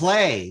up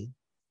Clay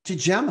to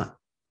Gemma.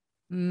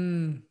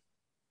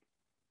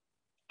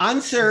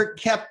 Answer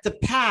kept the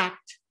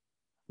pact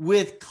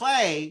with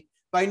Clay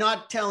by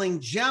not telling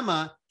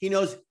Gemma he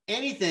knows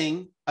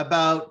anything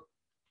about,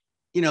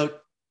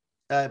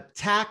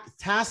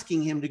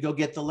 tasking him to go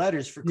get the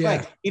letters for Clay.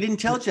 Yeah. He didn't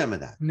tell Gemma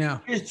that.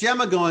 No. Here's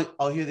Gemma going,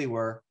 oh, here they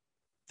were.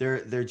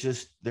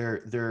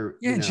 they're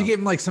yeah. And she gave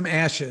him like some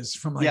ashes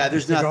from like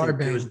there's the nothing.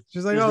 garbage.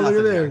 She's like, oh, look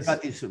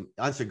at this.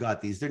 Unser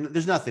got these.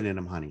 There's nothing in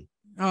them, honey.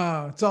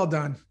 Oh, it's all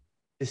done.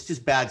 It's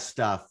just bad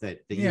stuff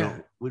that you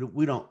know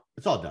we don't.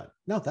 It's all done.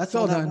 No, that's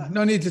all done.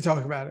 No need to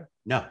talk about it.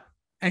 No.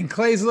 And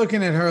Clay's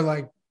looking at her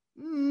like,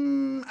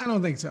 I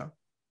don't think so.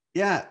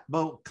 Yeah,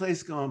 but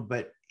Clay's going,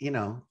 but you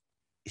know,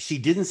 she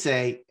didn't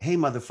say, "Hey,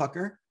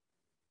 motherfucker,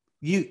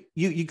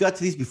 you got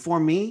to these before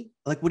me.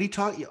 Like, what are you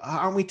talking?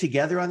 Aren't we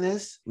together on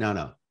this?"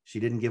 No, she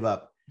didn't give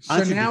up.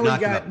 So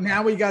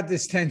now we got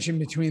this tension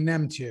between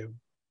them two,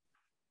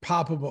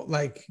 palpable,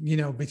 like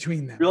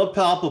between them, real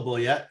palpable.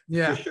 Yeah,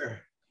 for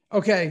sure.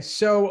 Okay,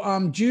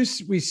 so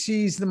Juice, we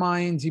seize the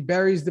mines. He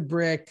buries the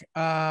brick.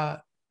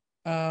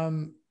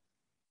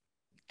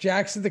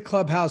 Jax at the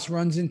clubhouse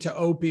runs into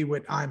Opie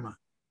with Ima.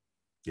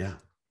 Yeah.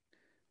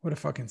 What a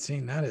fucking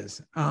scene that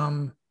is.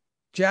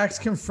 Jax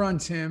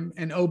confronts him,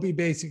 and Opie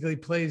basically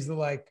plays the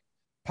like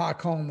pot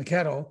calling the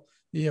kettle.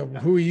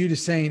 Who are you to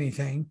say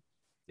anything?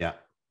 Yeah.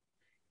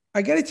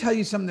 I got to tell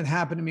you something that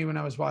happened to me when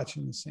I was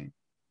watching the scene.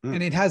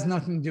 And it has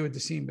nothing to do with the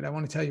scene, but I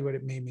want to tell you what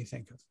it made me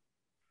think of.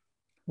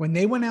 When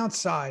they went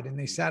outside and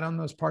they sat on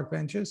those park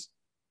benches,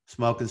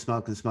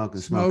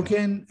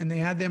 smoking, and they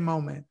had their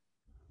moment.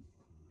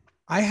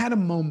 I had a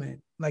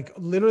moment, like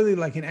literally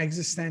like an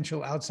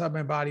existential outside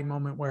my body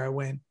moment where I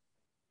went,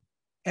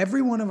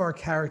 every one of our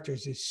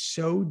characters is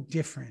so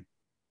different.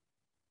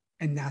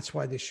 And that's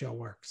why this show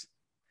works.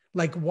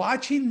 Like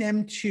watching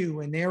them two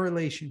and their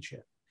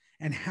relationship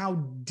and how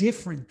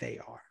different they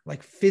are,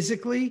 like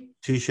physically,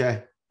 touche,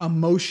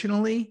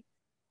 emotionally,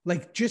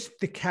 like just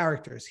the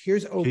characters.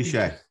 Here's Opie.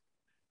 Touche.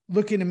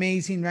 Looking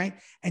amazing, right?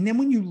 And then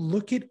when you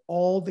look at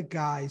all the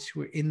guys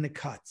who are in the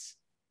cuts,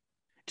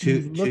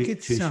 look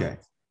at some,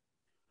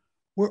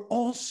 we're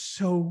all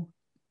so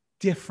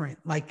different,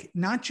 like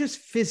not just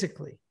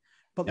physically,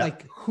 but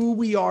like who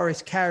we are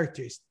as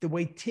characters. The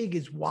way Tig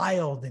is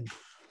wild and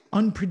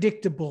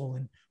unpredictable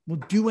and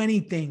will do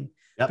anything,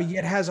 but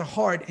yet has a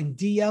heart. And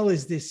DL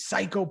is this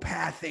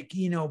psychopathic,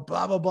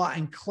 blah, blah, blah.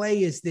 And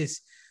Clay is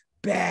this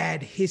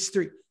bad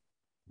history.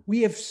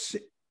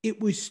 It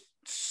was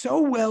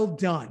so well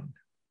done.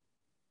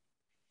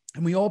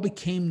 And we all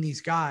became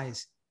these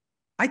guys.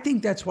 I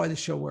think that's why the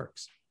show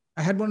works.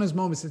 I had one of those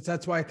moments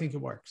that's why I think it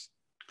works.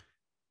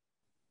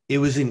 It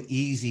was an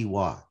easy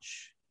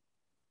watch,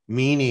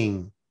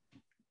 meaning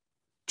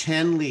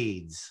 10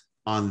 leads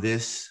on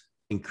this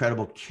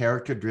incredible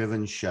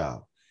character-driven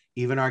show,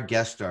 even our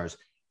guest stars.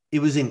 It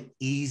was an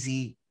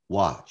easy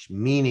watch,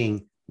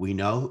 meaning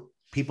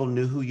people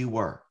knew who you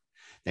were.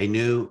 They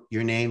knew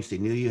your names. They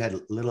knew you had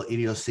little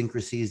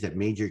idiosyncrasies that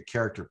made your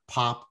character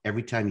pop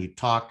every time you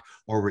talked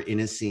or were in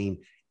a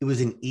scene. It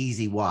was an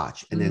easy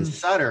watch. And then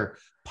Sutter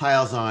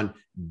piles on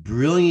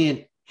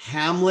brilliant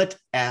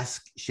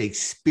Hamlet-esque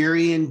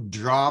Shakespearean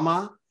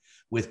drama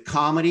with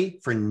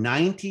comedy for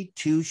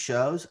 92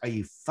 shows. Are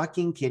you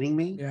fucking kidding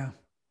me? Yeah.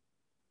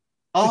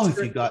 Oh,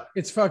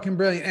 it's fucking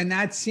brilliant. And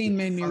that scene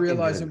made me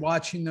realize that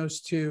watching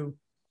those two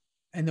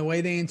and the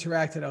way they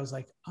interacted, I was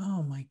like,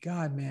 oh my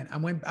God, man.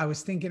 I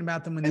was thinking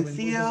about them when they were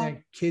moving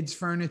their kids'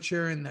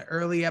 furniture in the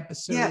early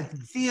episodes. Yeah,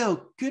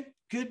 Theo,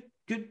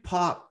 good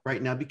pop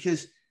right now,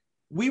 because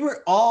we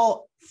were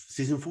all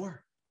season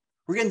 4.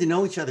 We're getting to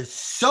know each other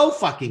so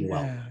fucking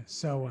well. Yeah,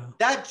 so well.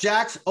 That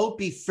Jax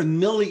Opie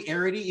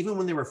familiarity, even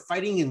when they were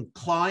fighting and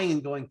clawing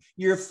and going,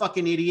 you're a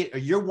fucking idiot or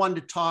you're one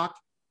to talk,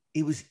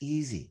 it was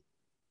easy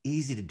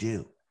to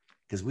do.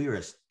 Because we were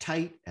as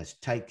tight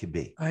could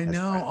be. I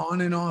know,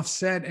 on and off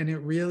set, and it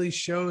really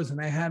shows. And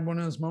I had one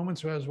of those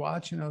moments where I was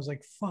watching, I was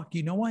like, fuck,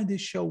 you know why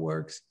this show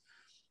works?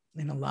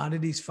 And a lot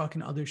of these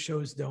fucking other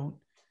shows don't.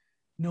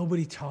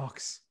 Nobody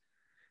talks.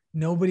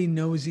 Nobody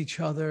knows each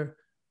other.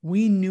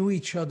 We knew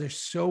each other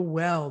so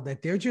well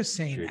that they're just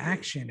saying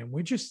action, and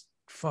we're just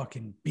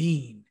fucking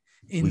being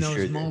in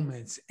those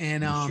moments.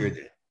 And,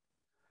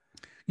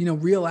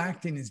 real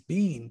acting is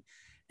being.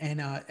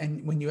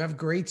 And when you have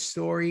great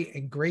story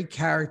and great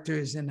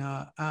characters and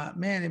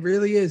man, it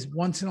really is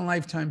once in a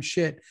lifetime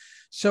shit.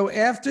 So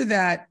after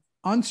that,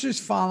 Unser's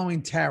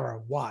following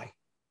Tara. Why?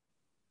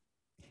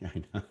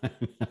 I know.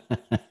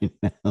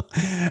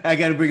 I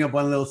got to bring up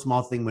one little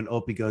small thing when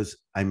Opie goes,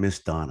 I miss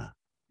Donna.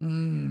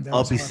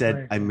 Opie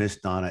said, I miss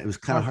Donna. It was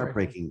kind of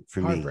heartbreaking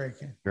for me.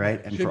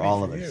 Right. And for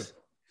all of us.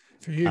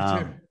 For you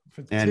too.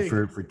 And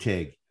for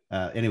Tig.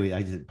 Anyway,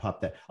 I didn't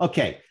pop that.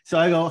 Okay. So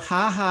I go,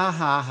 ha, ha,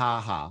 ha, ha,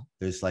 ha.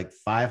 There's like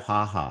 5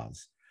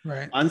 ha-has.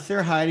 Right.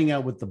 Unser hiding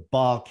out with the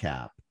ball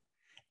cap.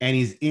 And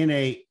he's in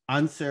a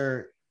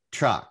Unser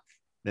truck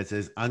that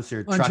says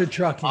Unser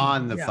trucking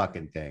on the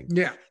fucking thing.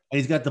 Yeah. And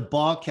he's got the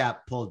ball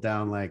cap pulled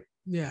down like.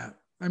 Yeah.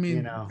 I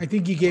mean, I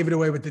think he gave it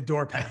away with the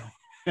door panel.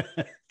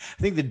 I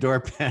think the door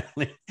panel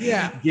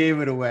gave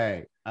it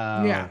away.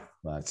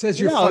 It says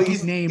your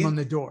fucking name on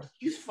the door.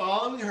 He's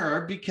following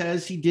her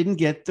because he didn't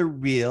get the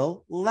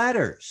real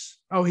letters.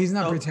 Oh, he's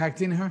not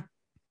protecting her?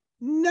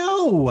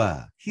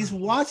 No. He's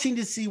watching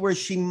to see where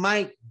she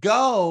might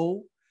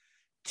go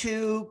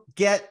to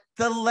get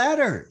the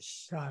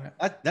letters. Got it.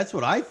 That's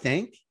what I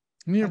think.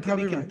 You're I could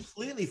probably be right.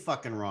 completely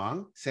fucking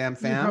wrong. Sam You're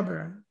fam. probably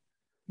right.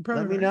 You're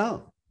probably Let me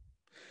right.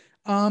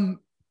 know.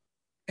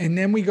 And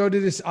then we go to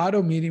this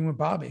auto meeting with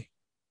Bobby.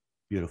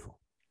 Beautiful.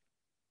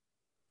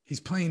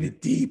 He's playing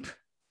it deep.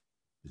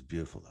 It's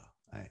beautiful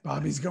though.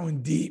 Bobby's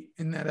going deep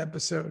in that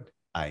episode.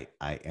 In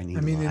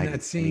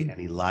that scene. And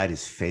he lied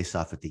his face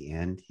off at the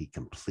end. He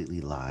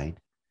completely lied.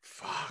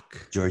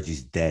 Fuck.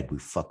 Georgie's dead. We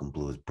fucking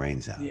blew his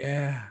brains out.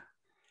 Yeah.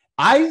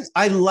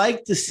 I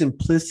like the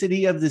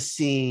simplicity of the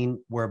scene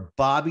where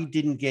Bobby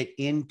didn't get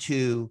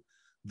into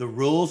the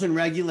rules and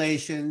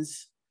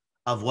regulations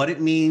of what it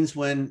means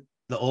when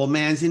the old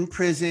man's in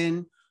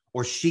prison,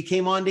 or she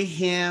came on to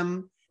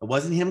him. It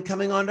wasn't him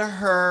coming on to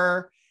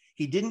her.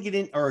 He didn't get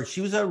in, or she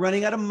was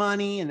running out of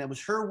money and that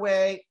was her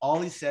way.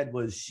 All he said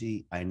was,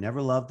 I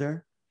never loved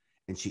her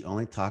and she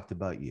only talked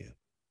about you.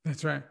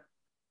 That's right.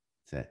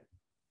 That's it.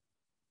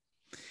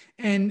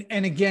 And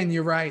again,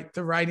 you're right.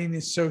 The writing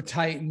is so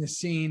tight in the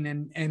scene,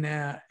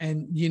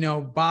 and you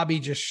know, Bobby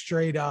just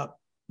straight up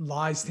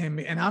lies to him.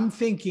 And I'm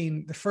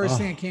thinking the first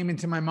thing that came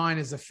into my mind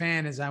as a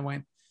fan is I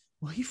went,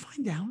 will he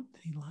find out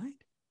that he lied?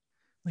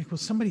 Like, will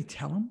somebody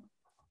tell him?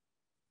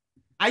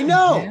 I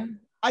know. Yeah.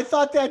 I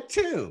thought that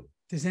too.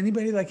 Does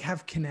anybody like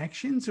have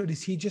connections, or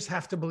does he just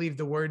have to believe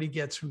the word he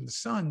gets from the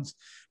Sons?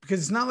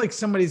 Because it's not like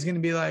somebody's going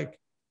to be like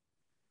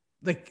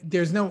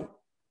there's no,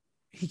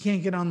 he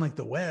can't get on like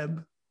the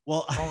web.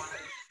 Well,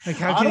 like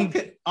how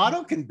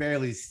Otto can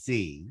barely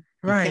see.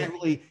 Right.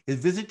 His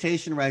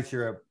visitation rights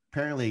are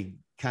apparently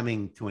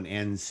coming to an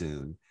end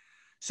soon.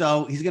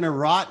 So he's going to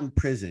rot in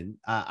prison.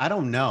 I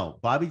don't know.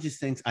 Bobby just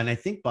thinks, and I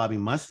think Bobby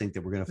must think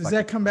that we're going to. Does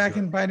that come back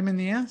and bite him in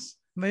the ass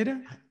later?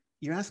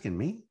 You're asking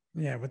me?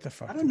 Yeah, what the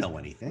fuck? I don't know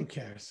anything. Who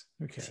cares?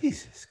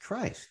 Jesus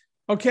Christ.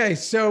 Okay,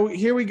 so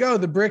here we go.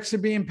 The bricks are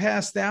being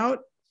passed out.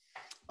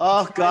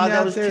 Oh God,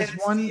 that was there's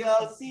one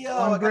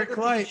Theo. One brick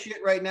light. Shit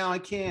right now. I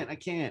can't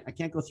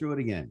go through it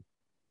again.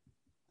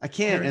 I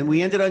can't. And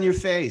we ended on your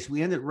face.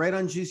 We ended right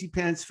on Juicy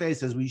Pants'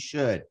 face, as we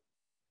should.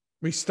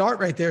 We start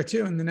right there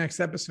too in the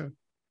next episode.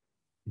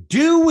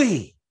 Do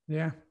we?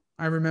 Yeah,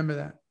 I remember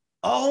that.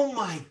 Oh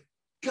my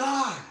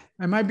God.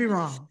 I might be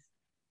wrong.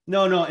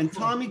 No. And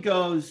Tommy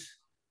goes,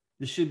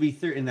 there should be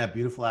 30 in that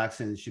beautiful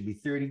accent. There should be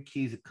 30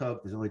 keys of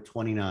Coke. There's only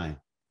 29.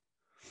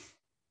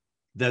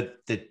 The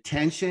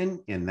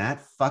tension in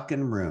that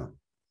fucking room.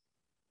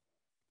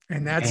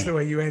 And that's the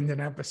way you end an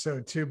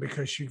episode too,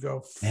 because you go,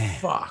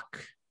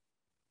 fuck.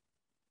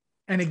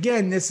 And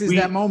again, this is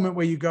that moment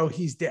where you go,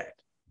 he's dead.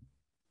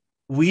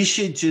 We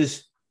should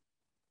just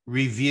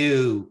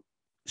review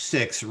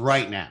 6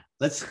 right now.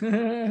 Let's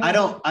I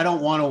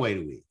don't want to wait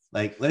a week.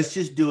 Like, let's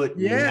just do it.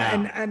 Yeah.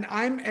 Now.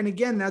 And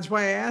again, that's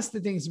why I asked the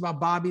things about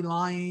Bobby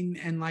lying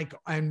and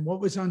what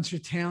was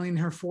untailing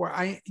her for.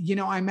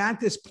 I'm at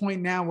this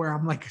point now where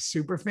I'm like a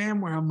super fan,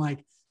 where I'm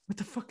like, what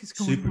the fuck is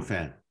going on? Super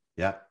fan.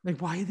 Yeah.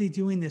 Like, why are they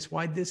doing this?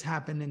 Why did this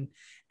happen?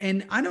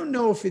 And I don't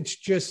know if it's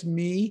just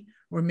me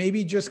or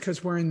maybe just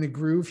because we're in the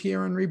groove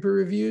here on Reaper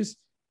Reviews,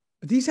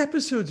 but these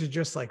episodes are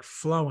just like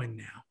flowing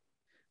now.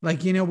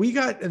 Like,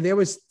 there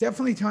was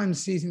definitely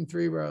times season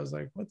 3 where I was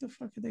like, what the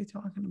fuck are they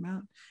talking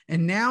about?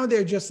 And now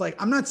they're just like,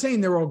 I'm not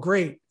saying they're all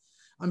great.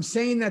 I'm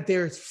saying that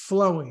they're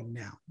flowing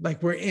now.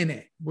 Like, we're in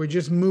it. We're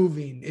just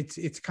moving.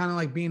 It's kind of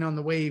like being on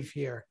the wave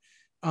here.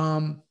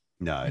 No,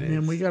 it is.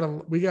 And we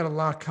got a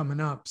lot coming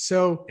up.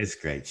 So it's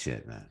great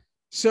shit, man.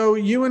 So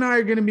you and I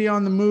are going to be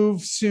on the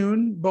move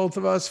soon, both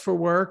of us, for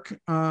work.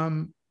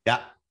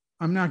 Yeah.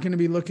 I'm not going to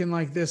be looking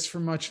like this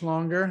for much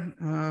longer.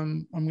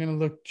 I'm going to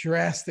look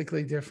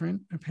drastically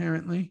different,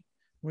 apparently.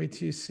 Wait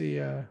till you see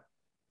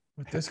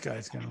what this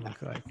guy's going to look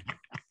like.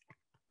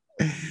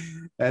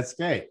 That's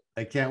great.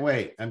 I can't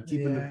wait. I'm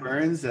keeping the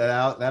burns.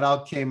 That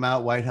all came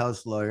out. White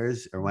House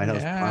Lawyers, or White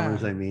House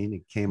Plumbers, I mean.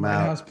 It came out.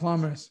 White House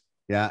Plumbers.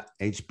 Yeah,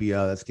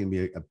 HBO. That's going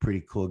to be a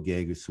pretty cool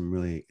gig with some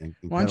really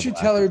incredible. Why don't you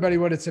tell everybody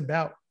what it's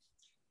about?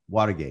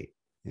 Watergate.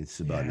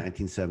 It's about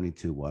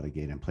 1972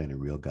 Watergate. I'm playing a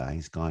real guy.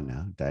 He's gone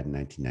now. Died in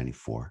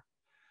 1994.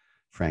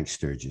 Frank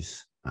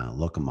Sturgis.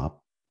 Look him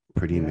up.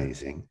 Pretty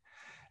amazing.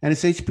 And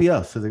it's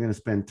HBO, so they're going to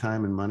spend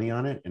time and money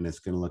on it, and it's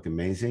going to look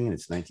amazing. And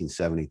it's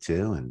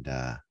 1972,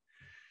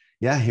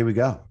 and here we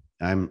go.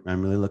 I'm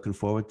really looking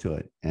forward to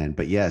it.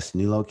 But yes,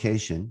 new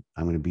location.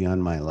 I'm going to be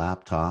on my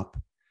laptop,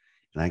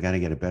 and I got to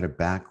get a better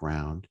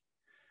background.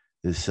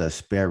 This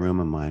spare room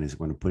of mine is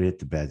going to put it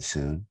to bed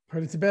soon.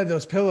 Put it to bed.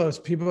 Those pillows.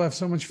 People have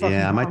so much fucking.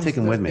 Yeah, I might take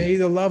them with me. They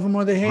either love them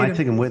or they hate them. I might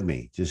take them with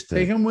me just to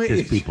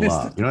piss people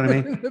off. You know what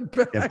I mean?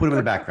 Yeah, put them in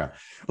the background.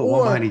 Put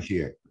one behind each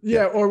ear.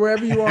 Yeah, or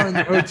wherever you are in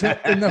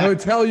the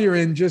hotel you're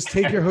in, just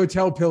take your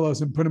hotel pillows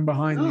and put them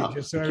behind you.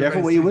 Just so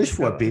careful what you wish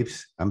for,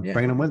 peeps. I'm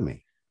bringing them with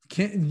me.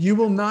 You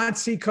will not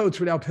see Coates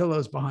without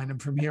pillows behind him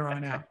from here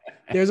on out.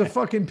 There's a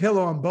fucking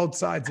pillow on both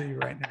sides of you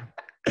right now.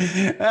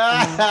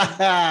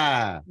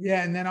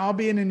 And then I'll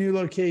be in a new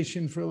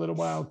location for a little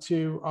while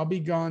too. I'll be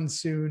gone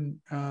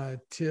soon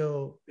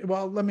till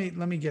let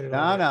me get it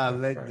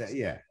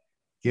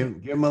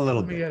give him a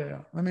little bit.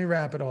 Let me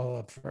wrap it all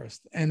up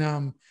first.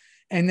 And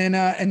And then,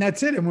 and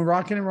that's it. And we're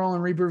rocking and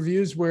rolling Reaper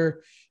Reviews,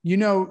 where, you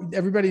know,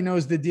 everybody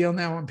knows the deal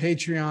now on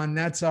Patreon.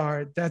 That's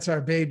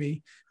our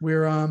baby.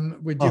 We're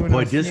doing. Oh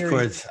boy,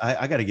 Discords.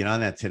 I got to get on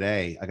that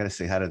today. I got to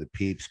say hi to the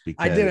peeps.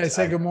 Because I did. I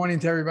said good morning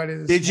to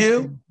everybody. Did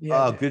you?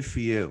 Yeah, oh, good for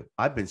you.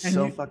 I've been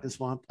so fucking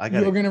swamped.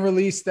 You're going to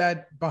release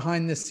that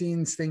behind the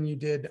scenes thing you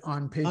did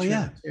on Patreon. Oh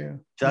yeah. Too.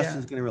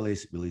 Justin's going to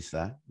release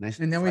that. Nice.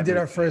 And then we did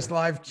our first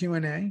live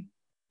Q&A.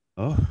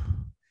 Oh,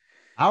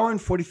 hour and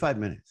 45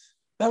 minutes.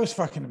 That was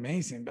fucking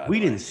amazing. We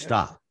didn't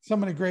stop.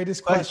 Some of the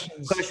greatest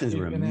questions. Questions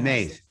were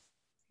amazing.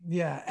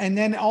 Yeah. And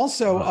then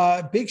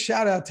also big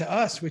shout out to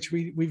us, which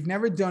we've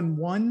never done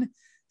one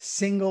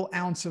single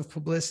ounce of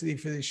publicity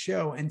for this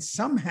show. And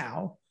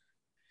somehow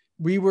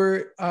we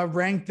were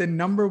ranked the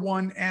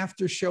 #1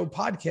 after show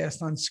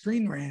podcast on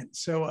Screen Rant.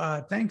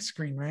 So thanks,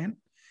 Screen Rant.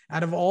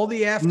 Out of all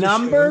the after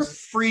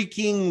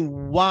freaking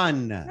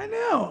one. I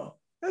know.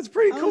 That's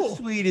pretty cool. How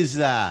sweet is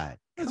that?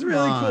 That's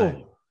really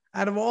cool.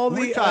 Out of all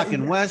we're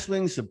talking West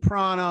Wing,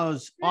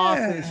 Sopranos,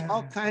 Office,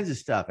 all kinds of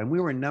stuff. And we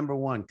were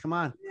 #1. Come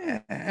on. Yeah.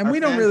 And we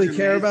don't really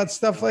care about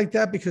stuff like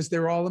that because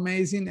they're all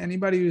amazing.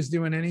 Anybody who's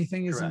doing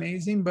anything is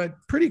amazing, but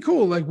pretty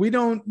cool. Like we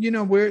don't,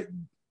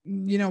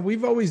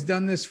 we've always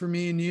done this for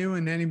me and you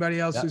and anybody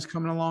else who's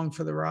coming along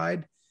for the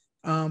ride.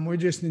 We're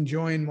just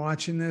enjoying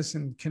watching this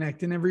and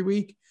connecting every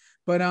week.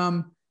 But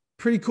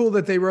pretty cool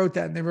that they wrote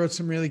that. And they wrote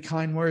some really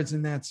kind words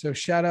in that. So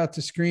shout out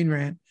to Screen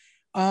Rant.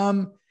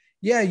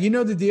 Yeah, you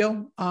know the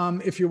deal.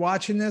 If you're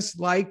watching this,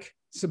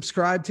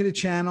 subscribe to the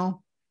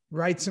channel,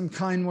 write some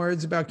kind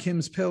words about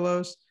Kim's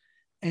pillows.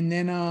 And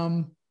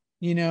then,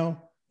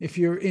 if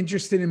you're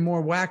interested in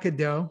more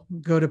wackado,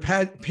 go to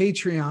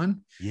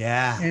Patreon.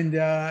 Yeah. And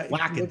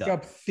look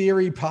up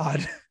Theory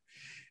Pod.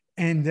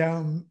 And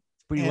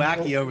it's pretty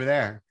wacky over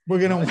there. We're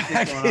going to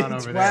whack it.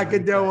 It's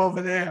wackado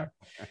over there.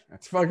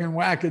 It's fucking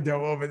wackado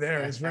over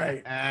there is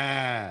right.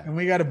 And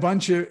we got a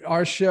bunch of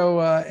our show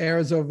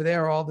airs over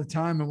there all the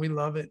time and we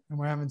love it. And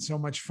we're having so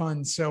much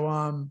fun.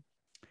 So,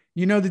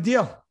 you know the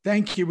deal.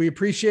 Thank you. We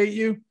appreciate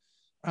you.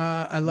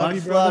 I love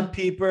you, brother. Love,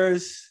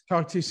 peepers.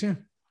 Talk to you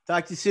soon.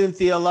 Talk to you soon,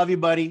 Theo. Love you,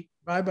 buddy.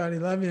 Bye, buddy.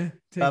 Love you.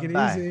 Take it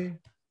easy.